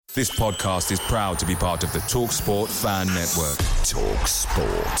This podcast is proud to be part of the TalkSport Fan Network.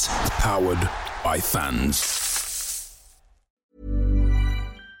 TalkSport. Powered by fans.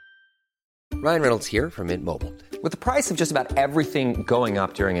 Ryan Reynolds here from Mint Mobile. With the price of just about everything going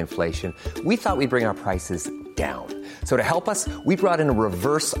up during inflation, we thought we'd bring our prices down. So to help us, we brought in a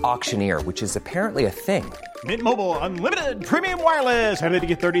reverse auctioneer, which is apparently a thing. Mint Mobile Unlimited Premium Wireless. How to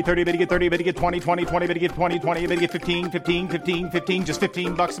get 30, 30, bit to get 30, bit to get 20, 20, 20, bit to get 20, 20, bit to get 15, 15, 15, 15, just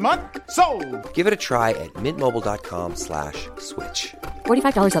 $15 a month? Sold! Give it a try at mintmobile.com/switch.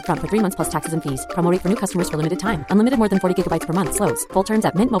 $45 up front for 3 months plus taxes and fees. Promo rate for new customers for limited time. Unlimited more than 40 gigabytes per month. Slows full terms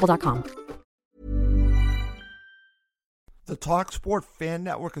at mintmobile.com. The TalkSport Fan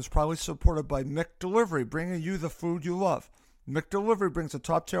Network is proudly supported by McDelivery, bringing you the food you love. McDelivery brings a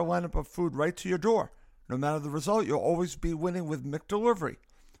top-tier lineup of food right to your door. No matter the result, you'll always be winning with McDelivery.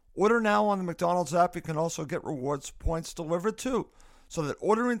 Order now on the McDonald's app. You can also get rewards points delivered too, so that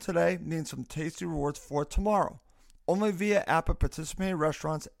ordering today means some tasty rewards for tomorrow. Only via app at participating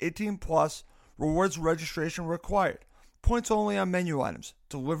restaurants. 18 plus. Rewards registration required. Points only on menu items.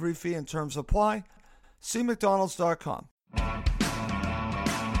 Delivery fee and terms apply. See McDonald's.com.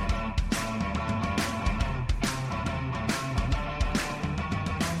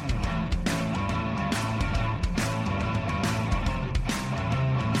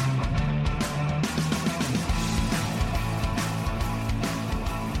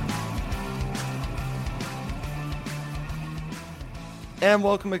 And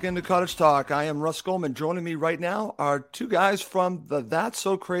welcome again to Cottage Talk. I am Russ Goldman. Joining me right now are two guys from the That's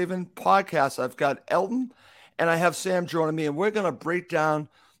So Craven podcast. I've got Elton and I have Sam joining me, and we're going to break down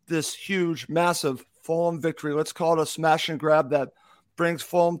this huge, massive Fulham victory. Let's call it a smash and grab that brings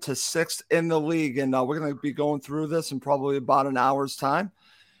Fulham to 6th in the league. And we're going to be going through this in probably about an hour's time.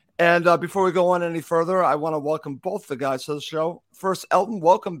 And before we go on any further, I want to welcome both the guys to the show. First, Elton,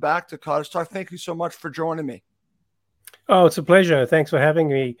 welcome back to Cottage Talk. Thank you so much for joining me. Oh, it's a pleasure. Thanks for having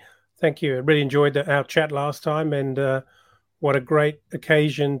me. Thank you. I really enjoyed our chat last time, and what a great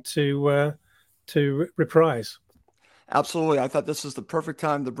occasion to reprise. Absolutely. I thought this is the perfect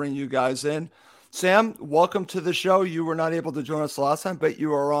time to bring you guys in. Sam, welcome to the show. You were not able to join us last time, but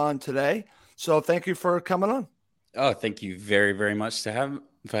you are on today. So thank you for coming on. Oh, thank you very, very much for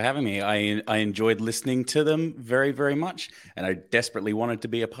having me. I enjoyed listening to them very, very much, and I desperately wanted to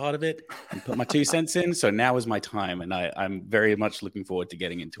be a part of it and put my 2 cents in. So now is my time, and I'm very much looking forward to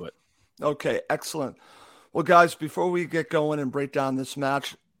getting into it. Okay, excellent. Well, guys, before we get going and break down this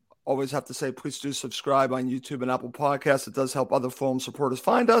match, always have to say, please do subscribe on YouTube and Apple Podcasts. It does help other Fulham supporters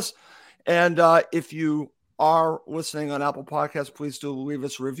find us. And if you are listening on Apple Podcasts, please do leave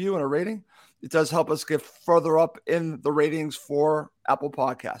us a review and a rating. It does help us get further up in the ratings for Apple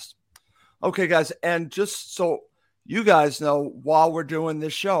Podcasts. Okay, guys, and just so you guys know, while we're doing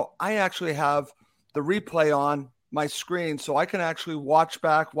this show, I actually have the replay on my screen, so I can actually watch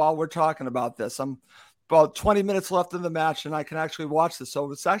back while we're talking about this. I'm about 20 minutes left in the match, and I can actually watch this.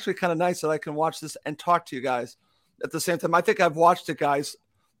 So it's actually kind of nice that I can watch this and talk to you guys at the same time. I think I've watched it, guys,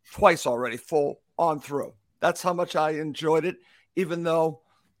 twice already, full on through. That's how much I enjoyed it, even though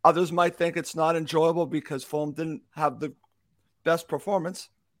others might think it's not enjoyable because Fulham didn't have the best performance,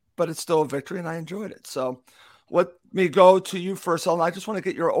 but it's still a victory, and I enjoyed it. So let me go to you first, Ellen. I just want to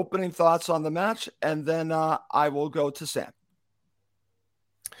get your opening thoughts on the match, and then I will go to Sam.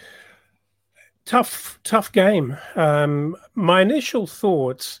 Tough game. My initial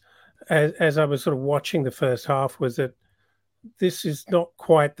thoughts as I was sort of watching the first half was that this is not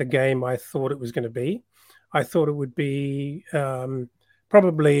quite the game I thought it was going to be. I thought it would be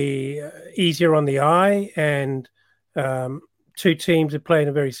probably easier on the eye, and two teams that play in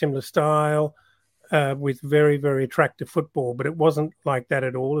a very similar style with very, very attractive football, but it wasn't like that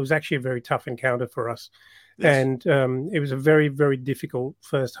at all. It was actually a very tough encounter for us. Yes. And it was a very, very difficult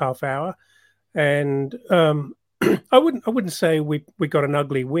first half hour. And I wouldn't say we got an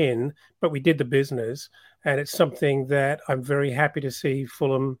ugly win, but we did the business. And it's something that I'm very happy to see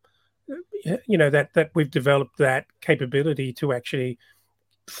Fulham, that we've developed that capability to actually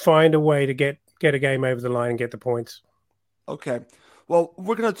find a way to get a game over the line and get the points. Okay. Well,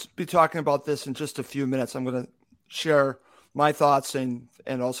 we're going to be talking about this in just a few minutes. I'm going to share my thoughts and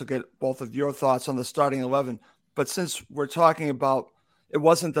also get both of your thoughts on the starting 11. But since we're talking about it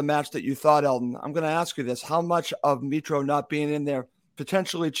wasn't the match that you thought, Eldon, I'm going to ask you this. How much of Mitro not being in there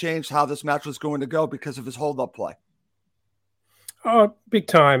potentially changed how this match was going to go because of his hold-up play? Oh, big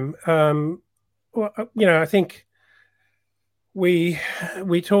time. I think we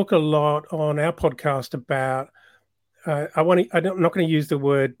talk a lot on our podcast about I'm not going to use the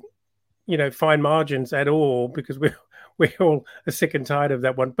word, fine margins at all, because we all are sick and tired of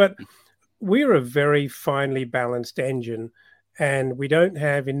that one. But we're a very finely balanced engine, and we don't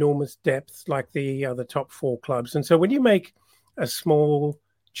have enormous depth like the other top four clubs. And so when you make a small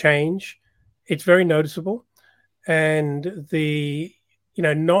change, it's very noticeable. And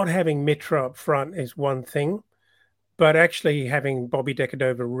not having Mitra up front is one thing, but actually having Bobby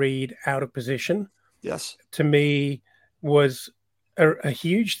Decordova-Reid out of position, yes, to me was a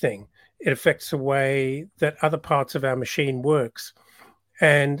huge thing. It affects the way that other parts of our machine works.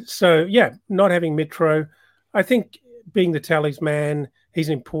 And so, not having Mitro, I think being the talisman, he's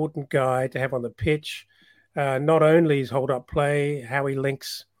an important guy to have on the pitch. Not only his hold-up play, how he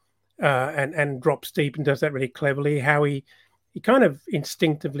links and drops deep and does that really cleverly, how he kind of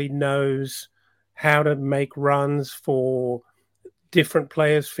instinctively knows how to make runs for different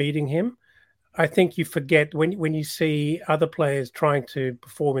players feeding him. I think you forget when you see other players trying to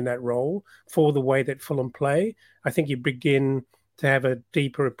perform in that role for the way that Fulham play, I think you begin to have a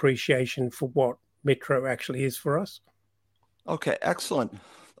deeper appreciation for what Mitro actually is for us. Okay, excellent.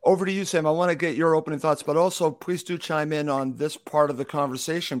 Over to you, Sam. I want to get your opening thoughts, but also please do chime in on this part of the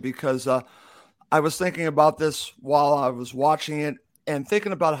conversation, because I was thinking about this while I was watching it and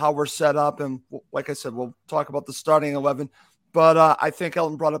thinking about how we're set up. And like I said, we'll talk about the starting 11, but I think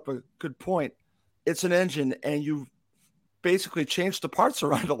Elton brought up a good point. It's an engine, and you basically changed the parts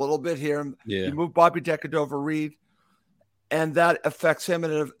around a little bit here. Yeah. You move Bobby Decordova-Reid, and that affects him,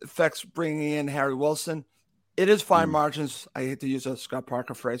 and it affects bringing in Harry Wilson. It is fine margins. I hate to use a Scott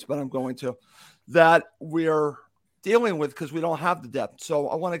Parker phrase, but I'm going to, that we're dealing with because we don't have the depth. So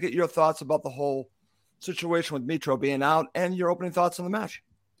I want to get your thoughts about the whole situation with Mitro being out and your opening thoughts on the match.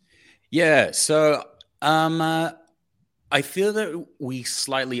 Yeah. So I feel that we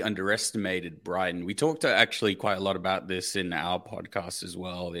slightly underestimated Brighton. We talked actually quite a lot about this in our podcast as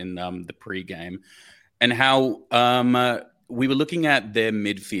well, in the pregame, and how we were looking at their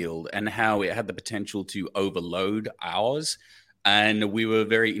midfield and how it had the potential to overload ours. And we were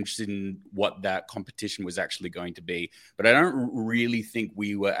very interested in what that competition was actually going to be. But I don't really think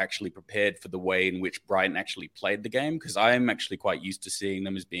we were actually prepared for the way in which Brighton actually played the game, because I'm actually quite used to seeing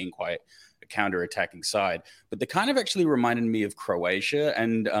them as being quite a counter-attacking side. But they kind of actually reminded me of Croatia.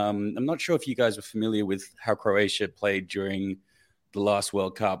 And I'm not sure if you guys were familiar with how Croatia played during the last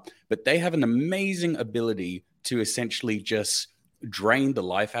World Cup, but they have an amazing ability to essentially just drain the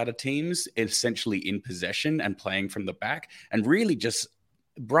life out of teams, essentially in possession and playing from the back. And really just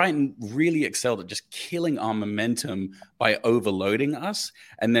Brighton really excelled at just killing our momentum by overloading us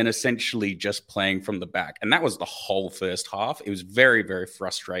and then essentially just playing from the back. And that was the whole first half. It was very, very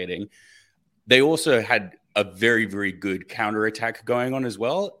frustrating. They also had a very, very good counterattack going on as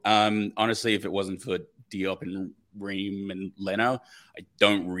well. Honestly, if it wasn't for Diop and Ream and Leno, I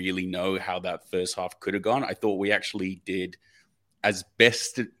don't really know how that first half could have gone. I thought we actually did as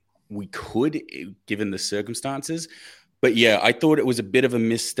best we could given the circumstances. But yeah, I thought it was a bit of a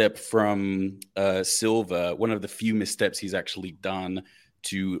misstep from Silva, one of the few missteps he's actually done,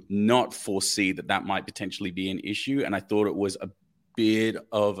 to not foresee that might potentially be an issue. And I thought it was a bit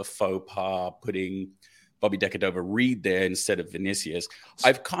of a faux pas putting Bobby Decordova-Reid there instead of Vinicius.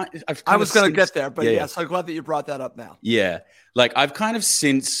 I was going to get there, but yes, I'm glad that you brought that up now. Yeah, like I've kind of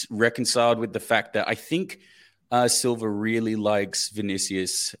since reconciled with the fact that I think Silva really likes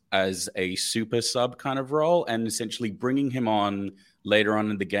Vinicius as a super sub kind of role, and essentially bringing him on later on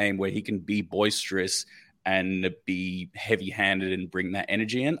in the game where he can be boisterous and be heavy-handed and bring that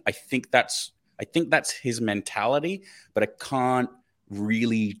energy in. I think that's his mentality, but I can't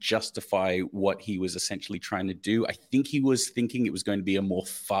really justify what he was essentially trying to do. I think he was thinking it was going to be a more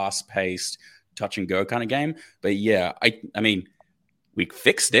fast-paced touch and go kind of game. But yeah, I mean, we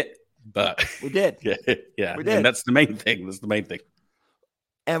fixed it, but we did. yeah, we did. And that's the main thing. That's the main thing.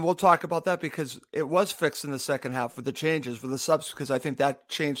 And we'll talk about that because it was fixed in the second half with the changes, with the subs, because I think that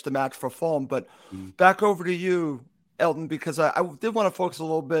changed the match for Fulham. But back over to you, Elton, because I did want to focus a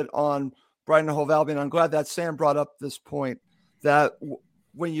little bit on Brighton and Hove Albion. I'm glad that Sam brought up this point, that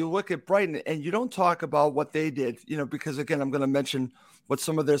when you look at Brighton and you don't talk about what they did, because again, I'm going to mention what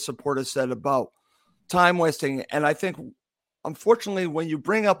some of their supporters said about time wasting. And I think, unfortunately, when you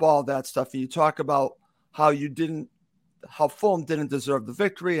bring up all that stuff and you talk about how Fulham didn't deserve the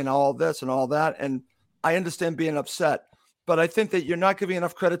victory and all this and all that, and I understand being upset, but I think that you're not giving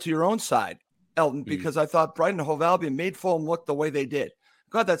enough credit to your own side, Elton, because I thought Brighton and Hove Albion made Fulham look the way they did.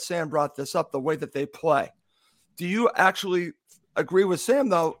 Glad that Sam brought this up, the way that they play. Do you actually agree with Sam,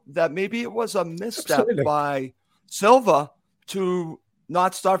 though, that maybe it was a misstep by Silva to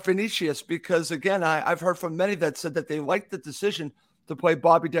not start Vinicius? Because, again, I've heard from many that said that they liked the decision to play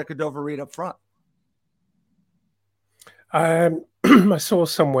Bobby Decordova-Reid up front. I saw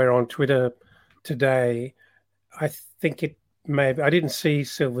somewhere on Twitter today, I think it may have, I didn't see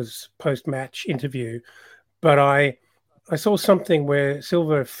Silva's post-match interview, but I saw something where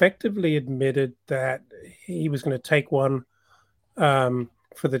Silva effectively admitted that he was going to take one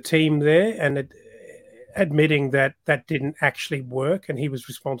for the team there, and admitting that that didn't actually work, and he was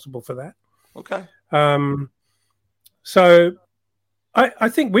responsible for that. Okay. So I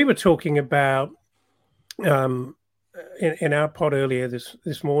think we were talking about in our pod earlier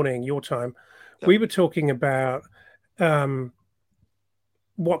this morning, your time, we were talking about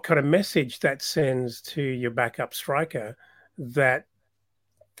what kind of message that sends to your backup striker, that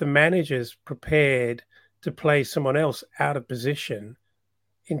the manager's prepared to play someone else out of position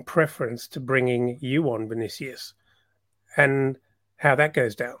in preference to bringing you on, Vinicius, and how that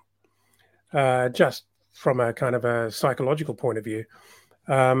goes down, just from a kind of a psychological point of view.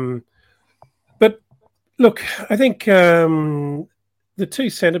 But look, I think the two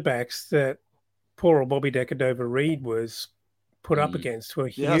centre-backs that poor old Bobby Decordova-Reid was put up against were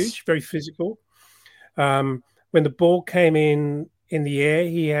huge, very physical. When the ball came in the air,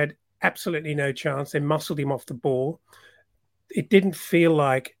 he had absolutely no chance. They muscled him off the ball. It didn't feel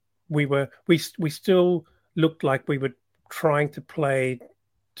like we still looked like we were trying to play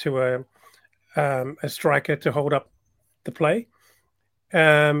to a striker to hold up the play.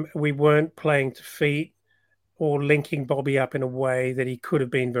 We weren't playing to feet or linking Bobby up in a way that he could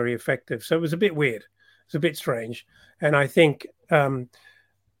have been very effective. So it was a bit weird. It's a bit strange. And I think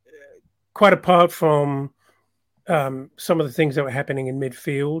quite apart from some of the things that were happening in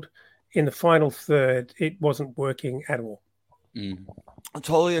midfield, in the final third, it wasn't working at all. I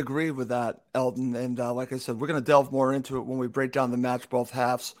totally agree with that, Eldon. And like I said, we're going to delve more into it when we break down the match, both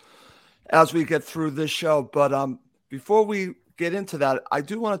halves, as we get through this show. But before we get into that, I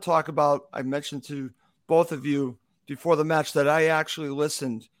do want to talk about, I mentioned to both of you before the match that I actually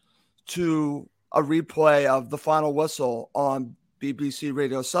listened to a replay of the final whistle on BBC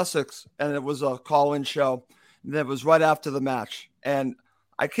Radio Sussex, and it was a call-in show. And it was right after the match. And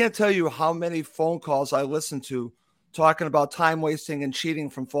I can't tell you how many phone calls I listened to talking about time wasting and cheating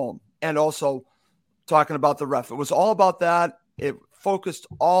from Fulham, and also talking about the ref. It was all about that. It focused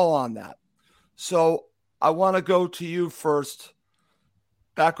all on that. So I want to go to you first.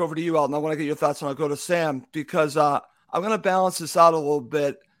 Back over to you, Alton. I want to get your thoughts, and I'll go to Sam, because I'm going to balance this out a little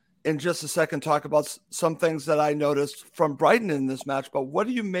bit in just a second, talk about some things that I noticed from Brighton in this match. But what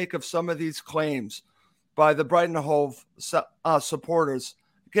do you make of some of these claims by the Brighton Hove supporters?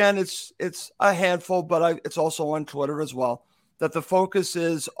 Again, it's a handful, but it's also on Twitter as well, that the focus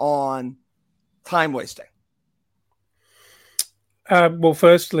is on time wasting. Well,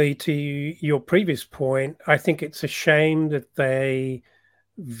 firstly, to your previous point, I think it's a shame that they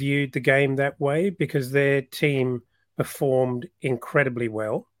viewed the game that way, because their team performed incredibly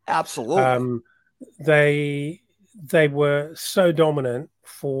well. Absolutely. They were so dominant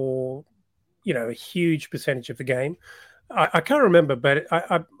for, a huge percentage of the game. I can't remember, but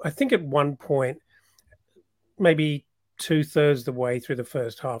I think at one point, maybe 2/3 the way through the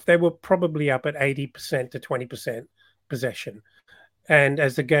first half, they were probably up at 80% to 20% possession. And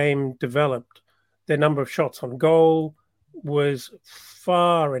as the game developed, their number of shots on goal was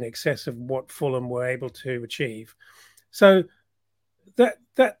far in excess of what Fulham were able to achieve. So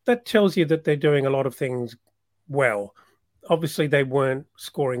that tells you that they're doing a lot of things well. Obviously, they weren't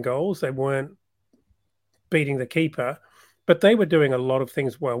scoring goals. They weren't beating the keeper, but they were doing a lot of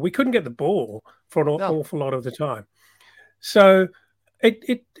things well. We couldn't get the ball for an awful lot of the time. So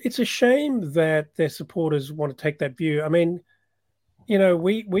it's a shame that their supporters want to take that view. I mean,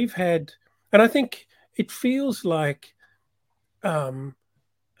 we've had, and I think it feels like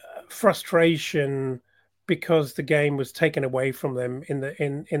frustration because the game was taken away from them in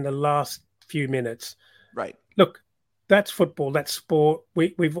the last few minutes. Right. Look, that's football. That's sport.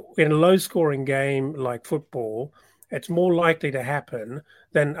 We've in a low-scoring game like football, it's more likely to happen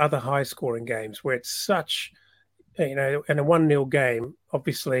than other high-scoring games where it's such, in a 1-0 game.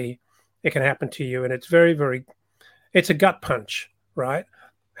 Obviously, it can happen to you, and it's very, very. It's a gut punch, right?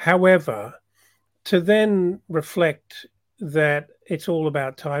 However, to then reflect that it's all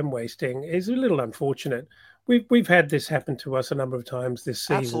about time wasting is a little unfortunate. We've had this happen to us a number of times this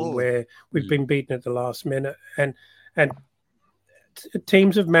season. Absolutely. Where we've been beaten at the last minute, and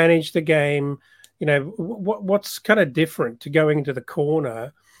teams have managed the game. What's kind of different to going into the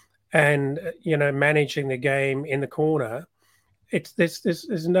corner and managing the game in the corner?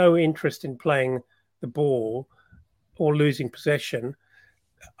 There's no interest in playing the ball or losing possession.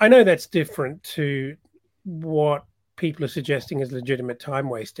 I know that's different to what people are suggesting is legitimate time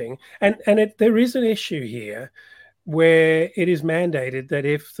wasting, and there is an issue here where it is mandated that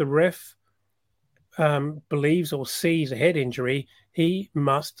if the ref believes or sees a head injury, he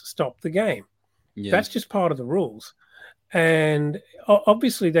must stop the game. Yeah. That's just part of the rules. And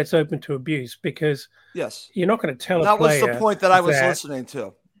obviously that's open to abuse because yes, you're not going to tell that a player. That was the point that I was listening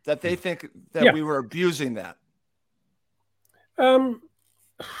to, that they think that we were abusing that. I'm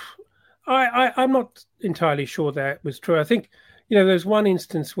not entirely sure that was true. I think, there's one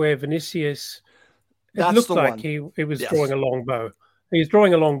instance where Vinicius, it looked like he was drawing a long bow. He was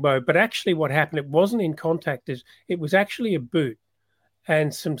drawing a long bow, but actually what happened, it wasn't in contact. It was actually a boot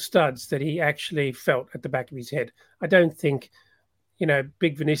and some studs that he actually felt at the back of his head. I don't think,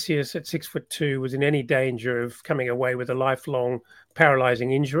 big Vinicius at 6'2" was in any danger of coming away with a lifelong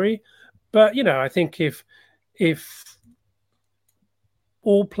paralyzing injury. But, I think if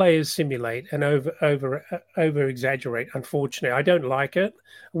all players simulate and over exaggerate, unfortunately, I don't like it.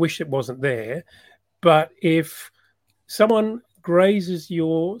 I wish it wasn't there. But if someone grazes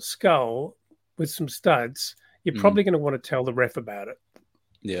your skull with some studs, you're probably going to want to tell the ref about it.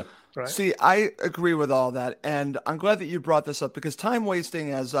 Yeah. Right. See, I agree with all that. And I'm glad that you brought this up, because time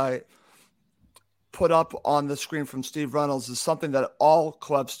wasting, as I put up on the screen from Steve Reynolds, is something that all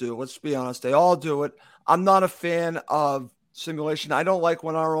clubs do. Let's be honest. They all do it. I'm not a fan of simulation. I don't like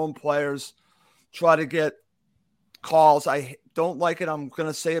when our own players try to get calls. I don't like it. I'm going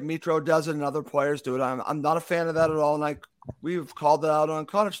to say it. Mitro does it and other players do it. I'm not a fan of that at all. And we've called it out on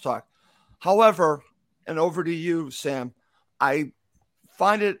Cottage Talk. However, and over to you, Sam, I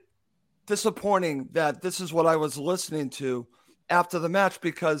find it disappointing that this is what I was listening to after the match,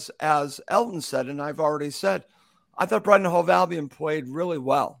 because as Elton said, and I've already said, I thought Brighton and Hove Albion played really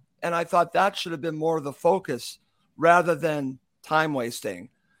well. And I thought that should have been more of the focus rather than time wasting.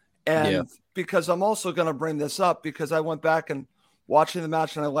 And because I'm also going to bring this up, because I went back and watching the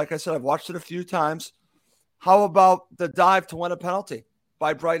match, and like I said, I've watched it a few times. How about the dive to win a penalty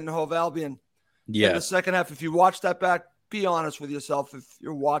by Brighton and Hove Albion in the second half? If you watch that back, be honest with yourself. If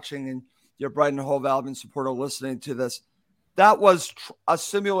you're watching and you're a Brighton and Hove Albion supporter listening to this, that was a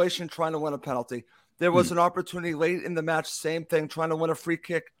simulation trying to win a penalty. There was an opportunity late in the match, same thing, trying to win a free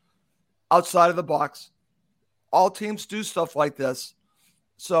kick outside of the box. All teams do stuff like this.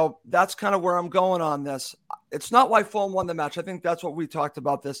 So that's kind of where I'm going on this. It's not why Fulham won the match. I think that's what we talked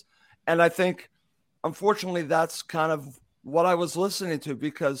about this. And I think, unfortunately, that's kind of what I was listening to,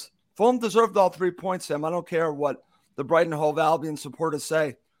 because Fulham deserved all 3 points, Sam. I don't care what the Brighton Hove Albion supporters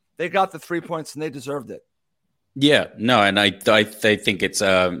say. They got the 3 points and they deserved it. Yeah, no, and I think it's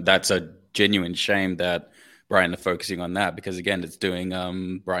that's a genuine shame that Brighton are focusing on that, because again, it's doing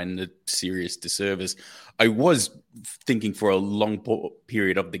Brighton a serious disservice. I was thinking for a long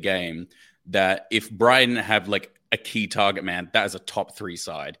period of the game that if Brighton have like a key target man, that is a top 3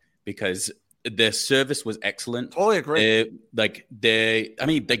 side, because their service was excellent. Totally agree.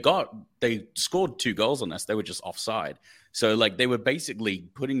 They scored 2 goals on us. They were just offside. So like they were basically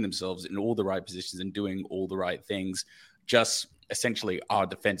putting themselves in all the right positions and doing all the right things. Just essentially our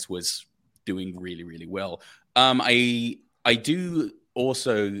defense was doing really, really well. I do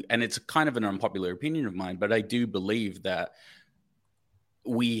also, and it's kind of an unpopular opinion of mine, but I do believe that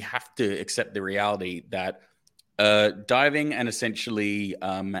we have to accept the reality that diving and essentially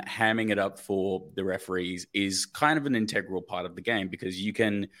hamming it up for the referees is kind of an integral part of the game, because you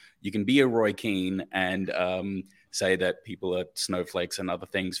can be a Roy Keane and say that people are snowflakes and other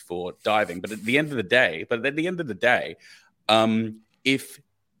things for diving, but at the end of the day, if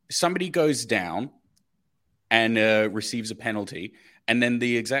somebody goes down and receives a penalty, and then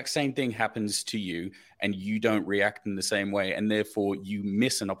the exact same thing happens to you and you don't react in the same way, and therefore you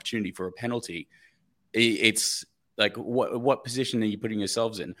miss an opportunity for a penalty, it's like, what position are you putting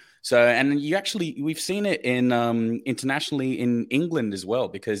yourselves in? So, and we've seen it in internationally in England as well,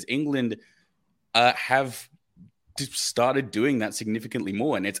 because England have started doing that significantly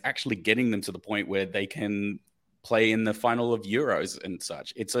more, and it's actually getting them to the point where they can play in the final of Euros and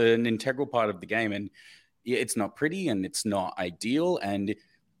such. It's an integral part of the game, and it's not pretty and it's not ideal. And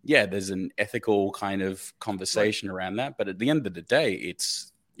yeah, there's an ethical kind of conversation around that. But at the end of the day,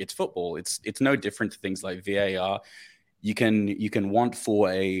 it's football. It's no different to things like VAR. You can want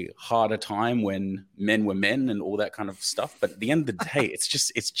for a harder time when men were men and all that kind of stuff. But at the end of the day,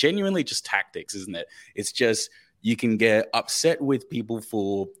 it's genuinely just tactics, isn't it? It's just, you can get upset with people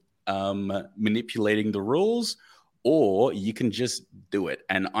for manipulating the rules, or you can just do it.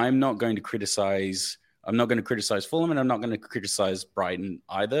 And I'm not going to criticize Fulham, and I'm not going to criticize Brighton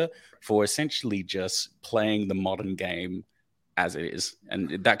either for essentially just playing the modern game as it is.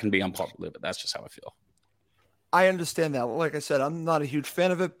 And that can be unpopular, but that's just how I feel. I understand that. Like I said, I'm not a huge fan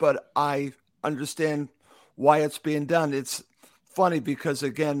of it, but I understand why it's being done. It's funny because,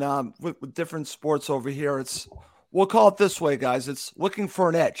 again, with different sports over here, we'll call it this way, guys. It's looking for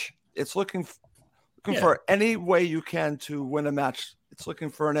an edge. It's looking for any way you can to win a match. It's looking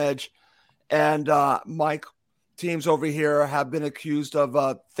for an edge. And my teams over here have been accused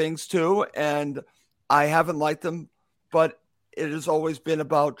of things too, and I haven't liked them, but it has always been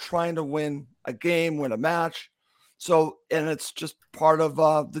about trying to win a game, win a match. So, and it's just part of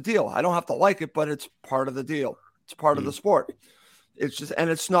the deal. I don't have to like it, but it's part of the deal. It's part of the sport. It's just, and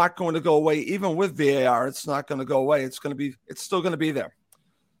it's not going to go away. Even with VAR, it's not going to go away. It's still going to be there.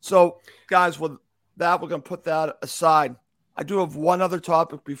 So, guys, with that, we're going to put that aside. I do have one other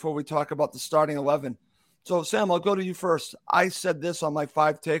topic before we talk about the starting 11. So, Sam, I'll go to you first. I said this on my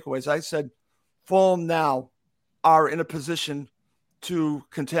 5 takeaways. I said Fulham now are in a position to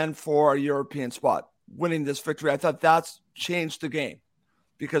contend for a European spot. Winning this victory, I thought that's changed the game,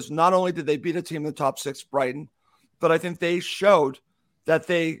 because not only did they beat a team in the top 6, Brighton, but I think they showed that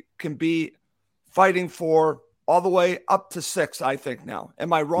they can be fighting for all the way up to 6, I think now.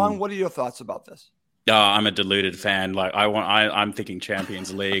 Am I wrong? What are your thoughts about this? I'm a deluded fan. Like I'm thinking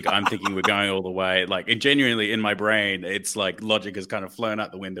Champions League. I'm thinking we're going all the way. Like, and genuinely in my brain, it's like logic has kind of flown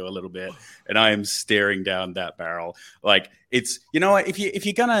out the window a little bit, and I am staring down that barrel. Like, it's, you know what, if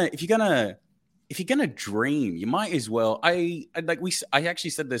you're gonna dream, you might as well. I actually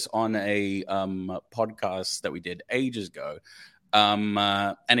said this on a podcast that we did ages ago.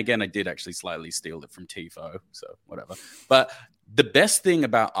 And again, I did actually slightly steal it from Tifo, so whatever. But the best thing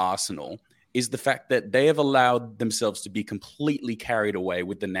about Arsenal is the fact that they have allowed themselves to be completely carried away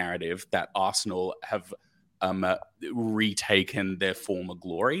with the narrative that Arsenal have retaken their former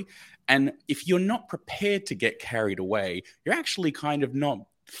glory. And if you're not prepared to get carried away, you're actually kind of not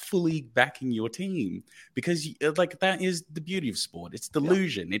fully backing your team, because like, that is the beauty of sport. It's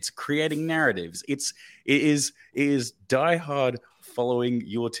delusion. It's creating narratives. It is die hard following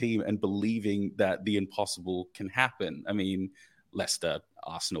your team and believing that the impossible can happen. I mean, Leicester,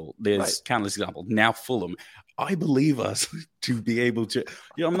 Arsenal, there's countless examples. Now Fulham, I believe us to be able to,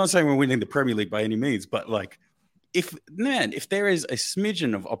 I'm not saying we're winning the Premier League by any means, but like, if there is a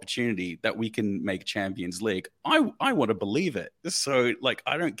smidgen of opportunity that we can make Champions League, I want to believe it. So, like,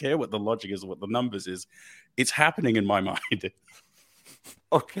 I don't care what the logic is or what the numbers is. It's happening in my mind.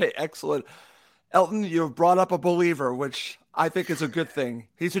 Okay, excellent. Elton, you've brought up a believer, which I think is a good thing.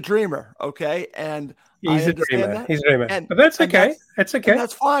 He's a dreamer, okay? And he's a dreamer. He's a dreamer. But that's okay. That's okay.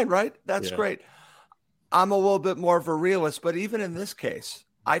 That's fine, right? That's great. I'm a little bit more of a realist, but even in this case,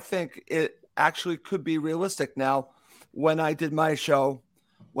 I think it actually could be realistic. Now, when I did my show,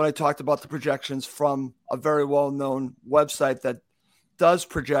 when I talked about the projections from a very well-known website that does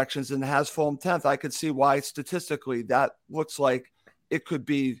projections and has Fulham 10th, I could see why statistically that looks like it could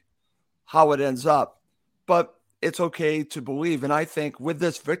be how it ends up. But it's okay to believe. And I think with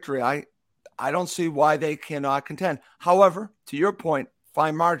this victory, I don't see why they cannot contend. However, to your point,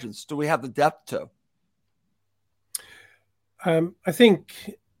 fine margins. Do we have the depth to? I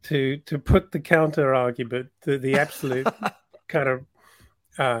think to put the counter argument, the absolute kind of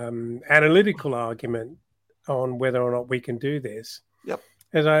analytical argument on whether or not we can do this. Yep.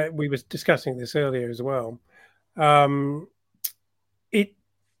 As we were discussing this earlier as well.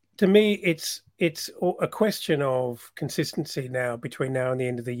 To me, it's a question of consistency now between now and the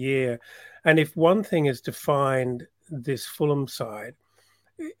end of the year. And if one thing has defined this Fulham side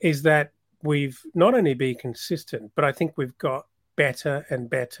is that we've not only been consistent, but I think we've got better and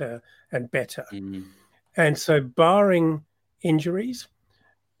better and better. Mm. And so barring injuries,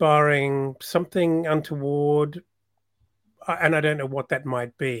 barring something untoward, and I don't know what that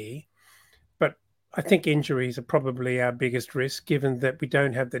might be, but I think injuries are probably our biggest risk, given that we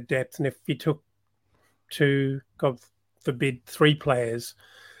don't have the depth. And if you took 2, God forbid, 3 players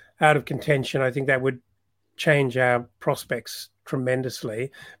out of contention, I think that would change our prospects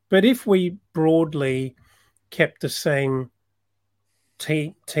tremendously. But if we broadly kept the same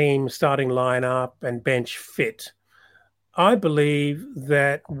team starting lineup and bench fit, I believe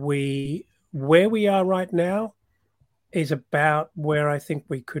that where we are right now is about where I think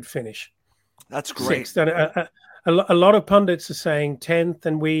we could finish. That's great. 6th. A lot of pundits are saying 10th,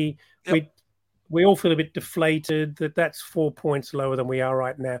 and we all feel a bit deflated that's 4 points lower than we are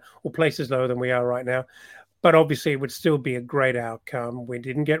right now, or places lower than we are right now. But obviously, it would still be a great outcome. We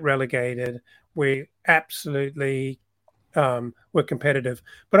didn't get relegated. We absolutely were competitive.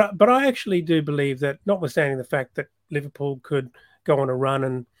 But I actually do believe that, notwithstanding the fact that Liverpool could go on a run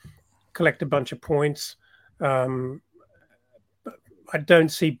and collect a bunch of points, I don't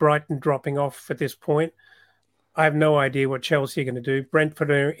see Brighton dropping off at this point. I have no idea what Chelsea are going to do. Brentford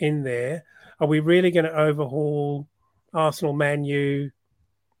are in there. Are we really going to overhaul Arsenal, Man U,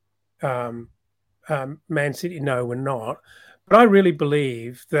 Man City? No, we're not. But I really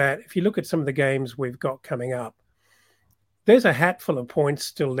believe that if you look at some of the games we've got coming up, there's a hatful of points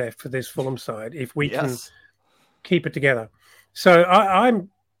still left for this Fulham side if we can keep it together. So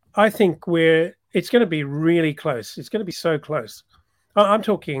I think it's going to be really close. It's going to be so close. I'm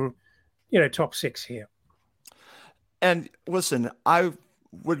talking, top 6 here. And listen, I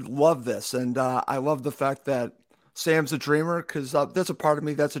would love this. And I love the fact that Sam's a dreamer, because there's a part of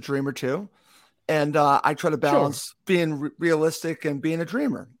me that's a dreamer too. And I try to balance being realistic and being a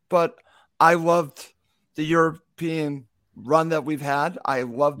dreamer. But I loved the European run that we've had. I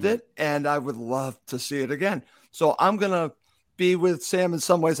loved it, and I would love to see it again. So I'm going to be with Sam in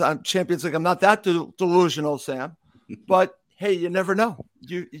some ways. I'm Champions League. I'm not that delusional, Sam. But, hey, you never know.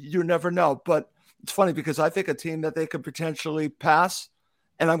 You never know. But it's funny because I think a team that they could potentially pass,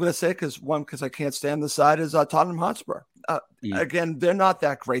 and I'm going to say because I can't stand the side, is Tottenham Hotspur. Again, they're not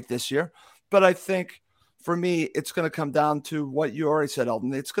that great this year. But I think for me, it's going to come down to what you already said,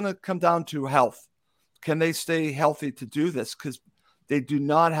 Eldon. It's going to come down to health. Can they stay healthy to do this? Because they do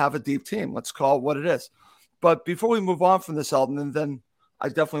not have a deep team. Let's call it what it is. But before we move on from this, Eldon, and then I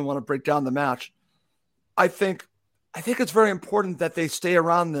definitely want to break down the match, I think it's very important that they stay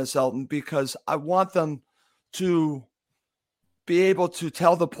around this, Eldon, because I want them to be able to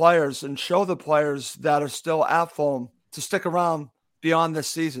tell the players and show the players that are still at Fulham to stick around beyond this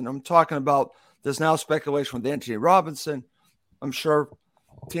season. I'm talking about, there's now speculation with Anthony Robinson. I'm sure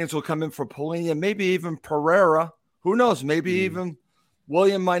teams will come in for Polina, maybe even Pereira. Who knows? Maybe even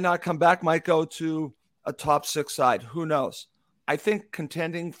William might not come back, might go to a top 6 side. Who knows? I think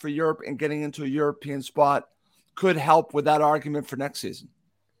contending for Europe and getting into a European spot could help with that argument for next season.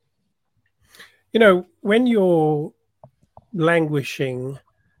 When you're languishing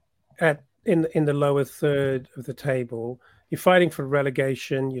in the lower third of the table, you're fighting for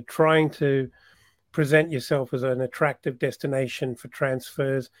relegation. You're trying to present yourself as an attractive destination for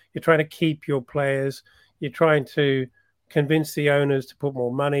transfers. You're trying to keep your players. You're trying to convince the owners to put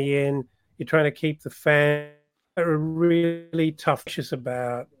more money in. You're trying to keep the fans. Are really tough issues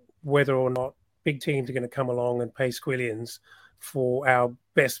about whether or not big teams are going to come along and pay squillions for our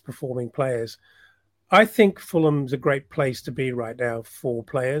best performing players. I think Fulham's a great place to be right now for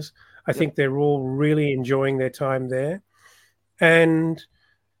players. I think they're all really enjoying their time there. And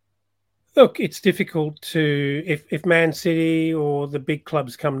look, it's difficult to, if Man City or the big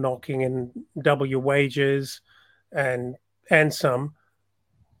clubs come knocking and double your wages and some,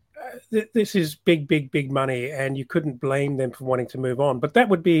 this is big money, and you couldn't blame them for wanting to move on. But that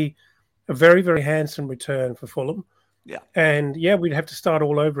would be a very, very handsome return for Fulham. Yeah. And we'd have to start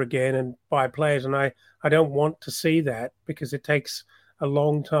all over again and buy players. And I don't want to see that, because it takes a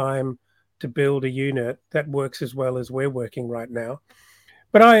long time to build a unit that works as well as we're working right now.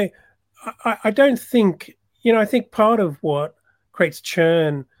 But I don't think, I think part of what creates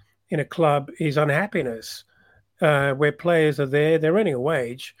churn in a club is unhappiness, where players are there, they're earning a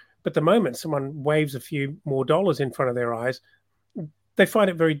wage, but the moment someone waves a few more dollars in front of their eyes, they find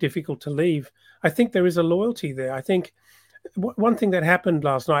it very difficult to leave. I think there is a loyalty there. I think one thing that happened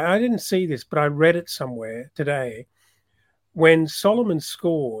last night, I didn't see this, but I read it somewhere today. When Solomon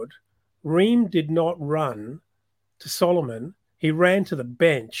scored, Ream did not run to Solomon. He ran to the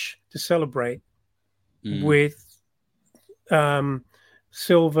bench to celebrate with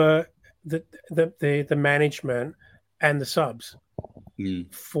Silva, the management, and the subs.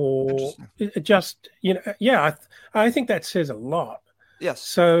 For just, I think that says a lot. Yes.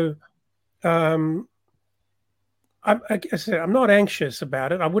 So I said, I'm not anxious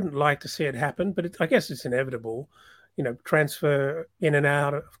about it. I wouldn't like to see it happen, but I guess it's inevitable. Transfer in and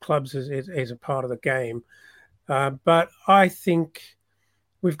out of clubs is a part of the game. But I think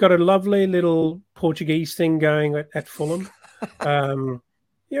we've got a lovely little Portuguese thing going at Fulham.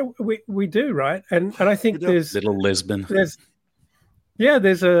 We do, right? And I think there's little Lisbon.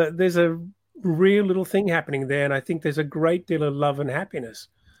 There's a real little thing happening there, and I think there's a great deal of love and happiness.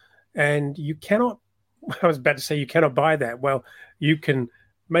 And you cannot, I was about to say you cannot buy that. Well, you can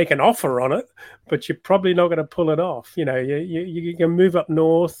make an offer on it, but you're probably not going to pull it off. You can move up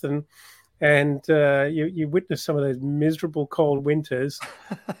north and you witness some of those miserable cold winters,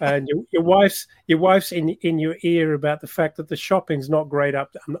 and your wife's in your ear about the fact that the shopping's not great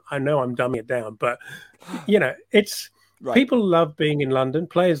up. I know I'm dumbing it down, but it's right. People love being in London.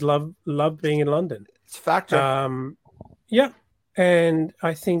 Players love being in London. It's a factor. And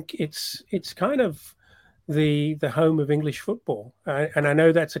I think it's kind of the home of English football, and I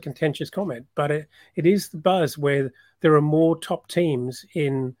know that's a contentious comment, but it is the buzz where there are more top teams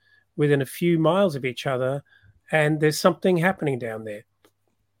in within a few miles of each other, and there's something happening down there.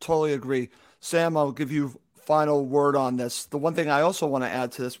 Totally agree. Sam, I'll give you final word on this. The one thing I also want to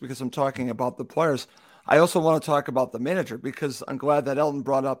add to this, because I'm talking about the players, I also want to talk about the manager, because I'm glad that Elton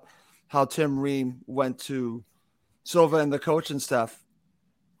brought up how Tim Ream went to Silva and the coaching staff.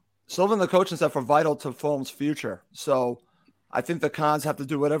 Silva and the coaching staff are vital to Fulham's future. So I think the Cons have to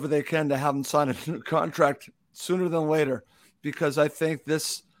do whatever they can to have him sign a new contract sooner than later, because I think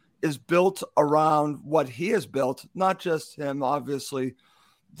this is built around what he has built, not just him, obviously,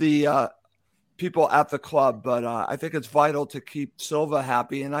 the people at the club, but I think it's vital to keep Silva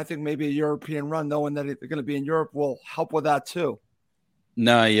happy. And I think maybe a European run, knowing that they're going to be in Europe, will help with that too.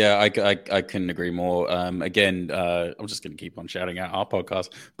 No, yeah, I couldn't agree more. Again, I'm just going to keep on shouting out our podcast,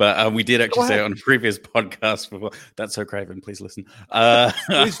 but we did actually say it on a previous podcast before. That's so craven. Please listen.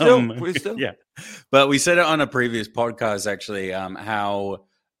 Please do. Please do. Yeah, but we said it on a previous podcast actually. How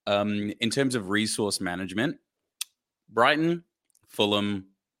in terms of resource management, Brighton, Fulham,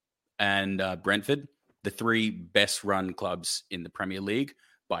 and Brentford, the three best run clubs in the Premier League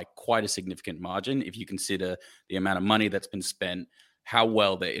by quite a significant margin. If you consider the amount of money that's been spent, how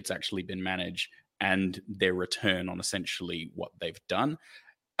well that it's actually been managed, and their return on essentially what they've done.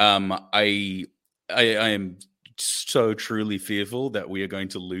 I am so truly fearful that we are going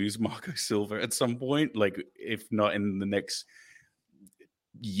to lose Marco Silva at some point. Like, if not in the next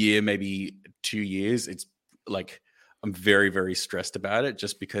year, maybe 2 years. It's like, I'm very, very stressed about it,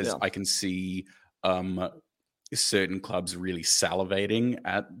 just because I can see certain clubs really salivating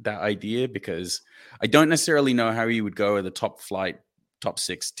at that idea, because I don't necessarily know how you would go with a top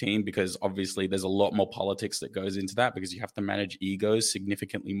 6 team, because obviously there's a lot more politics that goes into that, because you have to manage egos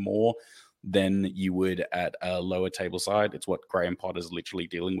significantly more than you would at a lower table side. It's what Graham Potter is literally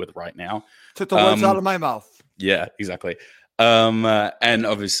dealing with right now. Took the words out of my mouth. Yeah, exactly. And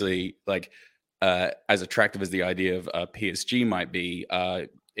obviously, like, as attractive as the idea of PSG might be,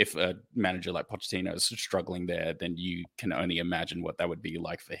 if a manager like Pochettino is struggling there, then you can only imagine what that would be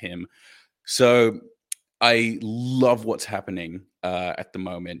like for him. So I love what's happening at the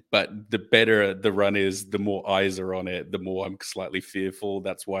moment, but the better the run is, the more eyes are on it, the more I'm slightly fearful.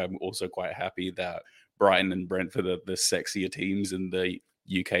 That's why I'm also quite happy that Brighton and Brentford are the sexier teams in the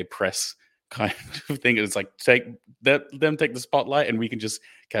UK press kind of thing. It's like, take the spotlight, and we can just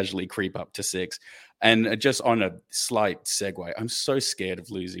casually creep up to 6. And just on a slight segue, I'm so scared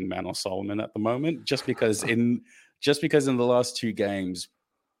of losing Manor Solomon at the moment, just because in the last 2 games,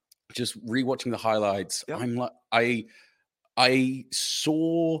 just rewatching the highlights, I'm like, I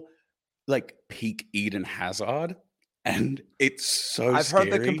saw like peak Eden Hazard, and it's so I've scary.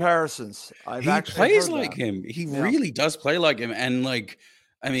 heard the comparisons. He plays like him. He really does play like him. And like,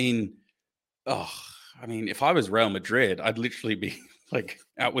 I mean, if I was Real Madrid, I'd literally be like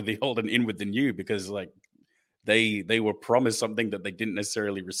out with the old and in with the new, because like they were promised something that they didn't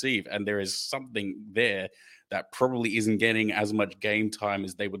necessarily receive, and there is something there that probably isn't getting as much game time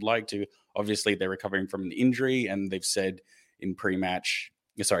as they would like to. Obviously, they're recovering from an injury, and they've said in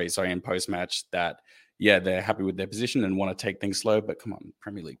in post-match that, yeah, they're happy with their position and want to take things slow, but come on,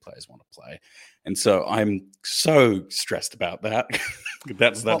 Premier League players want to play. And so I'm so stressed about that.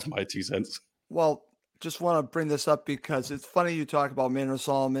 That's my 2 cents. Well, just want to bring this up because it's funny you talk about Manor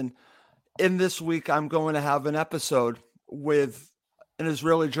Solomon. In this week, I'm going to have an episode with an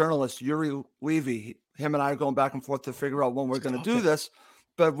Israeli journalist, Yuri Levy. Him and I are going back and forth to figure out when we're going to do this,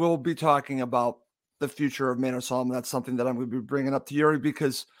 but we'll be talking about the future of Manor Solomon. That's something that I'm going to be bringing up to Yuri,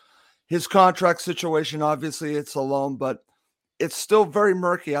 because his contract situation, obviously it's a loan, but it's still very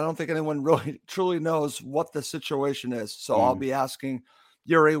murky. I don't think anyone really truly knows what the situation is. So I'll be asking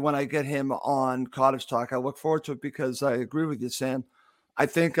Yuri when I get him on Cottage Talk. I look forward to it, because I agree with you, Sam. I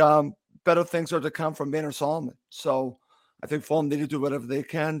think better things are to come from Manor Solomon. So I think Fulham need to do whatever they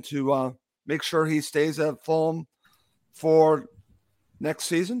can to make sure he stays at Fulham for next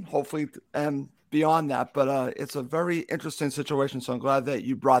season, hopefully, and beyond that. But it's a very interesting situation, so I'm glad that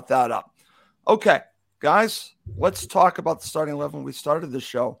you brought that up. Okay, guys, let's talk about the starting 11. We started the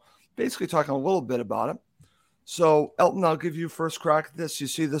show basically talking a little bit about it. So, Elton, I'll give you first crack at this. You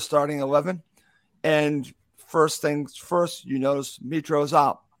see the starting 11, and first things first, you notice Mitro's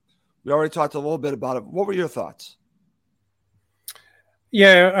out. We already talked a little bit about it. What were your thoughts?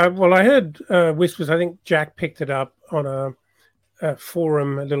 Yeah, well, I heard whispers. I think Jack picked it up on a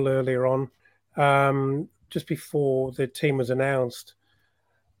forum a little earlier on, just before the team was announced.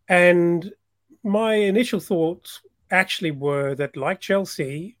 And my initial thoughts actually were that, like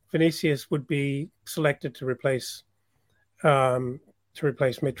Chelsea, Vinicius would be selected to replace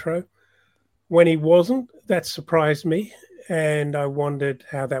Mitro. When he wasn't, that surprised me. and I wondered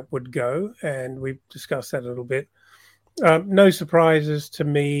how that would go, and we've discussed that a little bit. No surprises to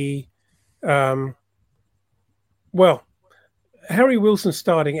me. Well, Harry Wilson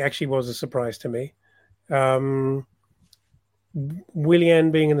starting actually was a surprise to me.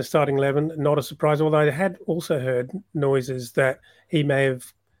 Willian being in the starting 11, not a surprise, although I had also heard noises that he may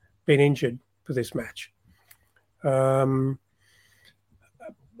have been injured for this match.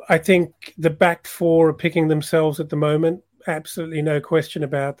 I think the back four are picking themselves at the moment. Absolutely no question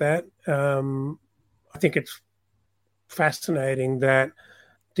about that. I think it's fascinating that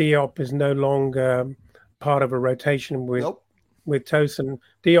Diop is no longer part of a rotation with Tosin.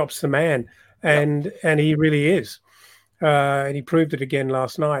 Diop's the man, and he really is. And he proved it again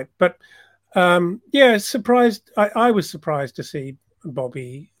last night. But surprised. I was surprised to see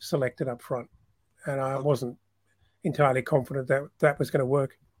Bobby selected up front, and I wasn't entirely confident that that was going to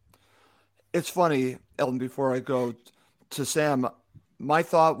work. It's funny, Elton, before I go to Sam, my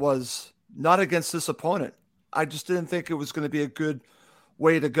thought was not against this opponent. I just didn't think it was going to be a good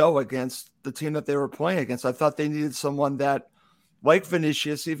way to go against the team that they were playing against. I thought they needed someone that, like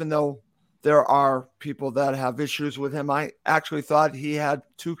Vinicius, even though there are people that have issues with him, I actually thought he had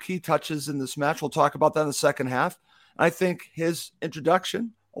two key touches in this match. We'll talk about that in the second half. I think his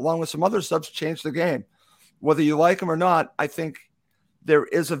introduction, along with some other subs, changed the game. Whether you like him or not, I think there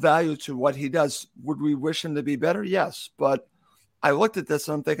is a value to what he does. Would we wish him to be better? Yes. But I looked at this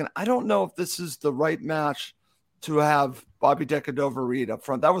and I'm thinking, I don't know if this is the right match to have Bobby Decordova-Reid up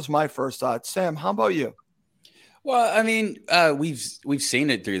front. That was my first thought. Sam, how about you? Well, I mean, we've seen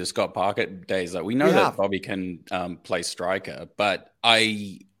it through the Scott Parker days. Like we know that Bobby can play striker, but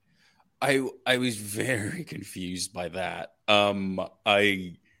I was very confused by that.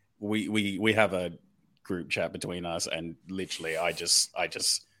 We have a group chat between us, and literally I just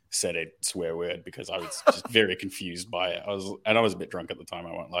said a swear word because I was just very confused by it. I was a bit drunk at the time,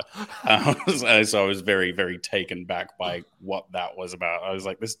 I won't lie. So I was very, very taken back by what that was about. I was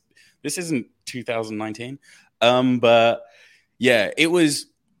like, this isn't 2019. But yeah, it was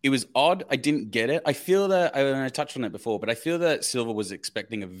odd. I didn't get it. I feel that I touched on it before, but I feel that Silva was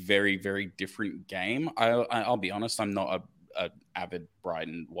expecting a very, very different game. I'll be honest. I'm not a avid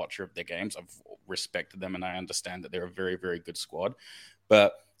Brighton watcher of their games. I've respected them and I understand that they're a very, very good squad,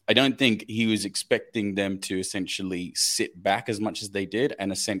 but I don't think he was expecting them to essentially sit back as much as they did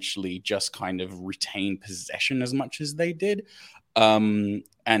and essentially just kind of retain possession as much as they did. And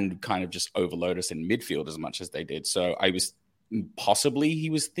kind of just overload us in midfield as much as they did. So he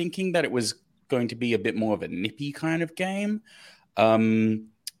was thinking that it was going to be a bit more of a nippy kind of game,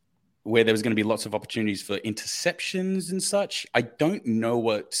 where there was going to be lots of opportunities for interceptions and such. I don't know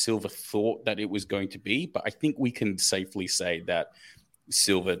what Silva thought that it was going to be, but I think we can safely say that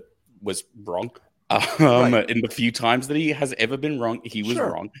Silva was wrong. Right. In the few times that he has ever been wrong, he was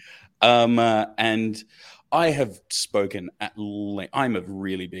wrong. And I have spoken at length. I'm a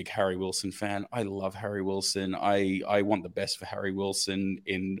really big Harry Wilson fan. I love Harry Wilson. I want the best for Harry Wilson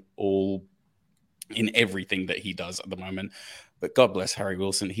in everything that he does at the moment. But God bless Harry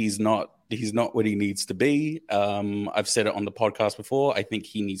Wilson. He's not what he needs to be. I've said it on the podcast before. I think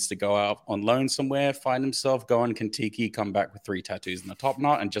he needs to go out on loan somewhere, find himself, go on Kentucky, come back with 3 tattoos in the top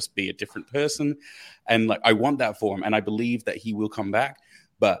knot and just be a different person. And I want that for him. And I believe that he will come back.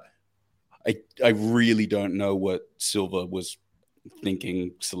 But I really don't know what Silva was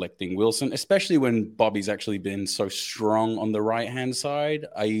thinking selecting Wilson, especially when Bobby's actually been so strong on the right-hand side.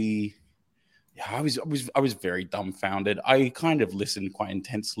 I was very dumbfounded. I kind of listened quite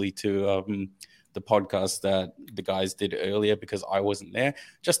intensely to the podcast that the guys did earlier because I wasn't there,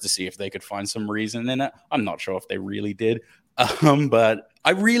 just to see if they could find some reason in it. I'm not sure if they really did. But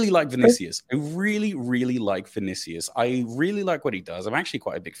I really like Vinicius. I really, really like Vinicius. I really like what he does. I'm actually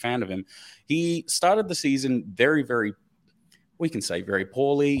quite a big fan of him. He started the season very, very, we can say very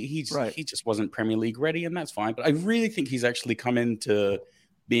poorly. He just wasn't Premier League ready, and that's fine. But I really think he's actually come into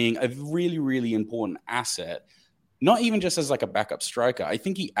being a really, really important asset, not even just as like a backup striker. I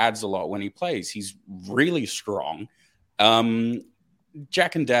think he adds a lot when he plays. He's really strong.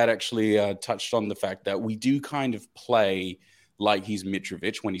 Jack and Dad actually touched on the fact that we do kind of play like he's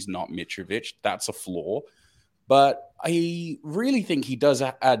Mitrovic when he's not Mitrovic. That's a flaw. But I really think he does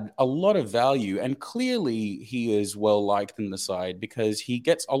add a lot of value. And clearly he is well liked in the side because he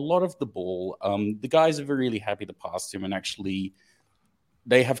gets a lot of the ball. The guys are really happy to pass to him and actually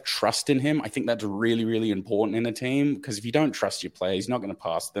they have trust in him. I think that's really, really important in a team because if you don't trust your players, you're not going to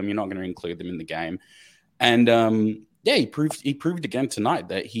pass them. You're not going to include them in the game. And he proved again tonight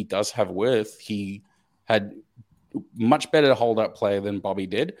that he does have worth. He had much better hold-up play than Bobby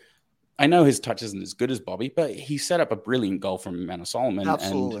did. I know his touch isn't as good as Bobby, but he set up a brilliant goal from Manor Solomon.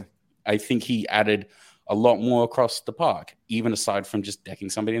 Absolutely. And I think he added a lot more across the park, even aside from just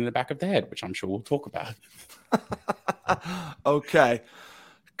decking somebody in the back of the head, which I'm sure we'll talk about. Okay.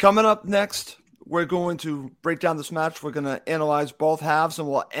 Coming up next, we're going to break down this match. We're going to analyze both halves, and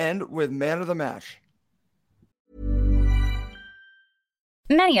we'll end with man of the match.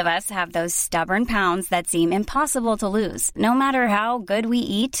 Many of us have those stubborn pounds that seem impossible to lose, no matter how good we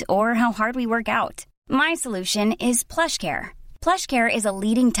eat or how hard we work out. My solution is PlushCare. PlushCare is a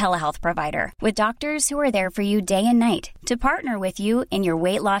leading telehealth provider with doctors who are there for you day and night to partner with you in your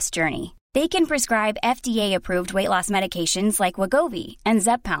weight loss journey. They can prescribe FDA-approved weight loss medications like Wegovy and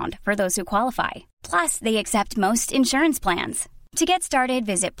Zepbound for those who qualify. Plus, they accept most insurance plans. To get started,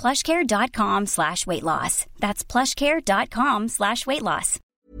 visit plushcare.com/weightloss. That's plushcare.com/weightloss.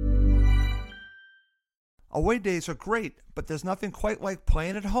 Away days are great, but there's nothing quite like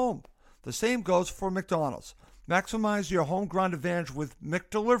playing at home. The same goes for McDonald's. Maximize your home ground advantage with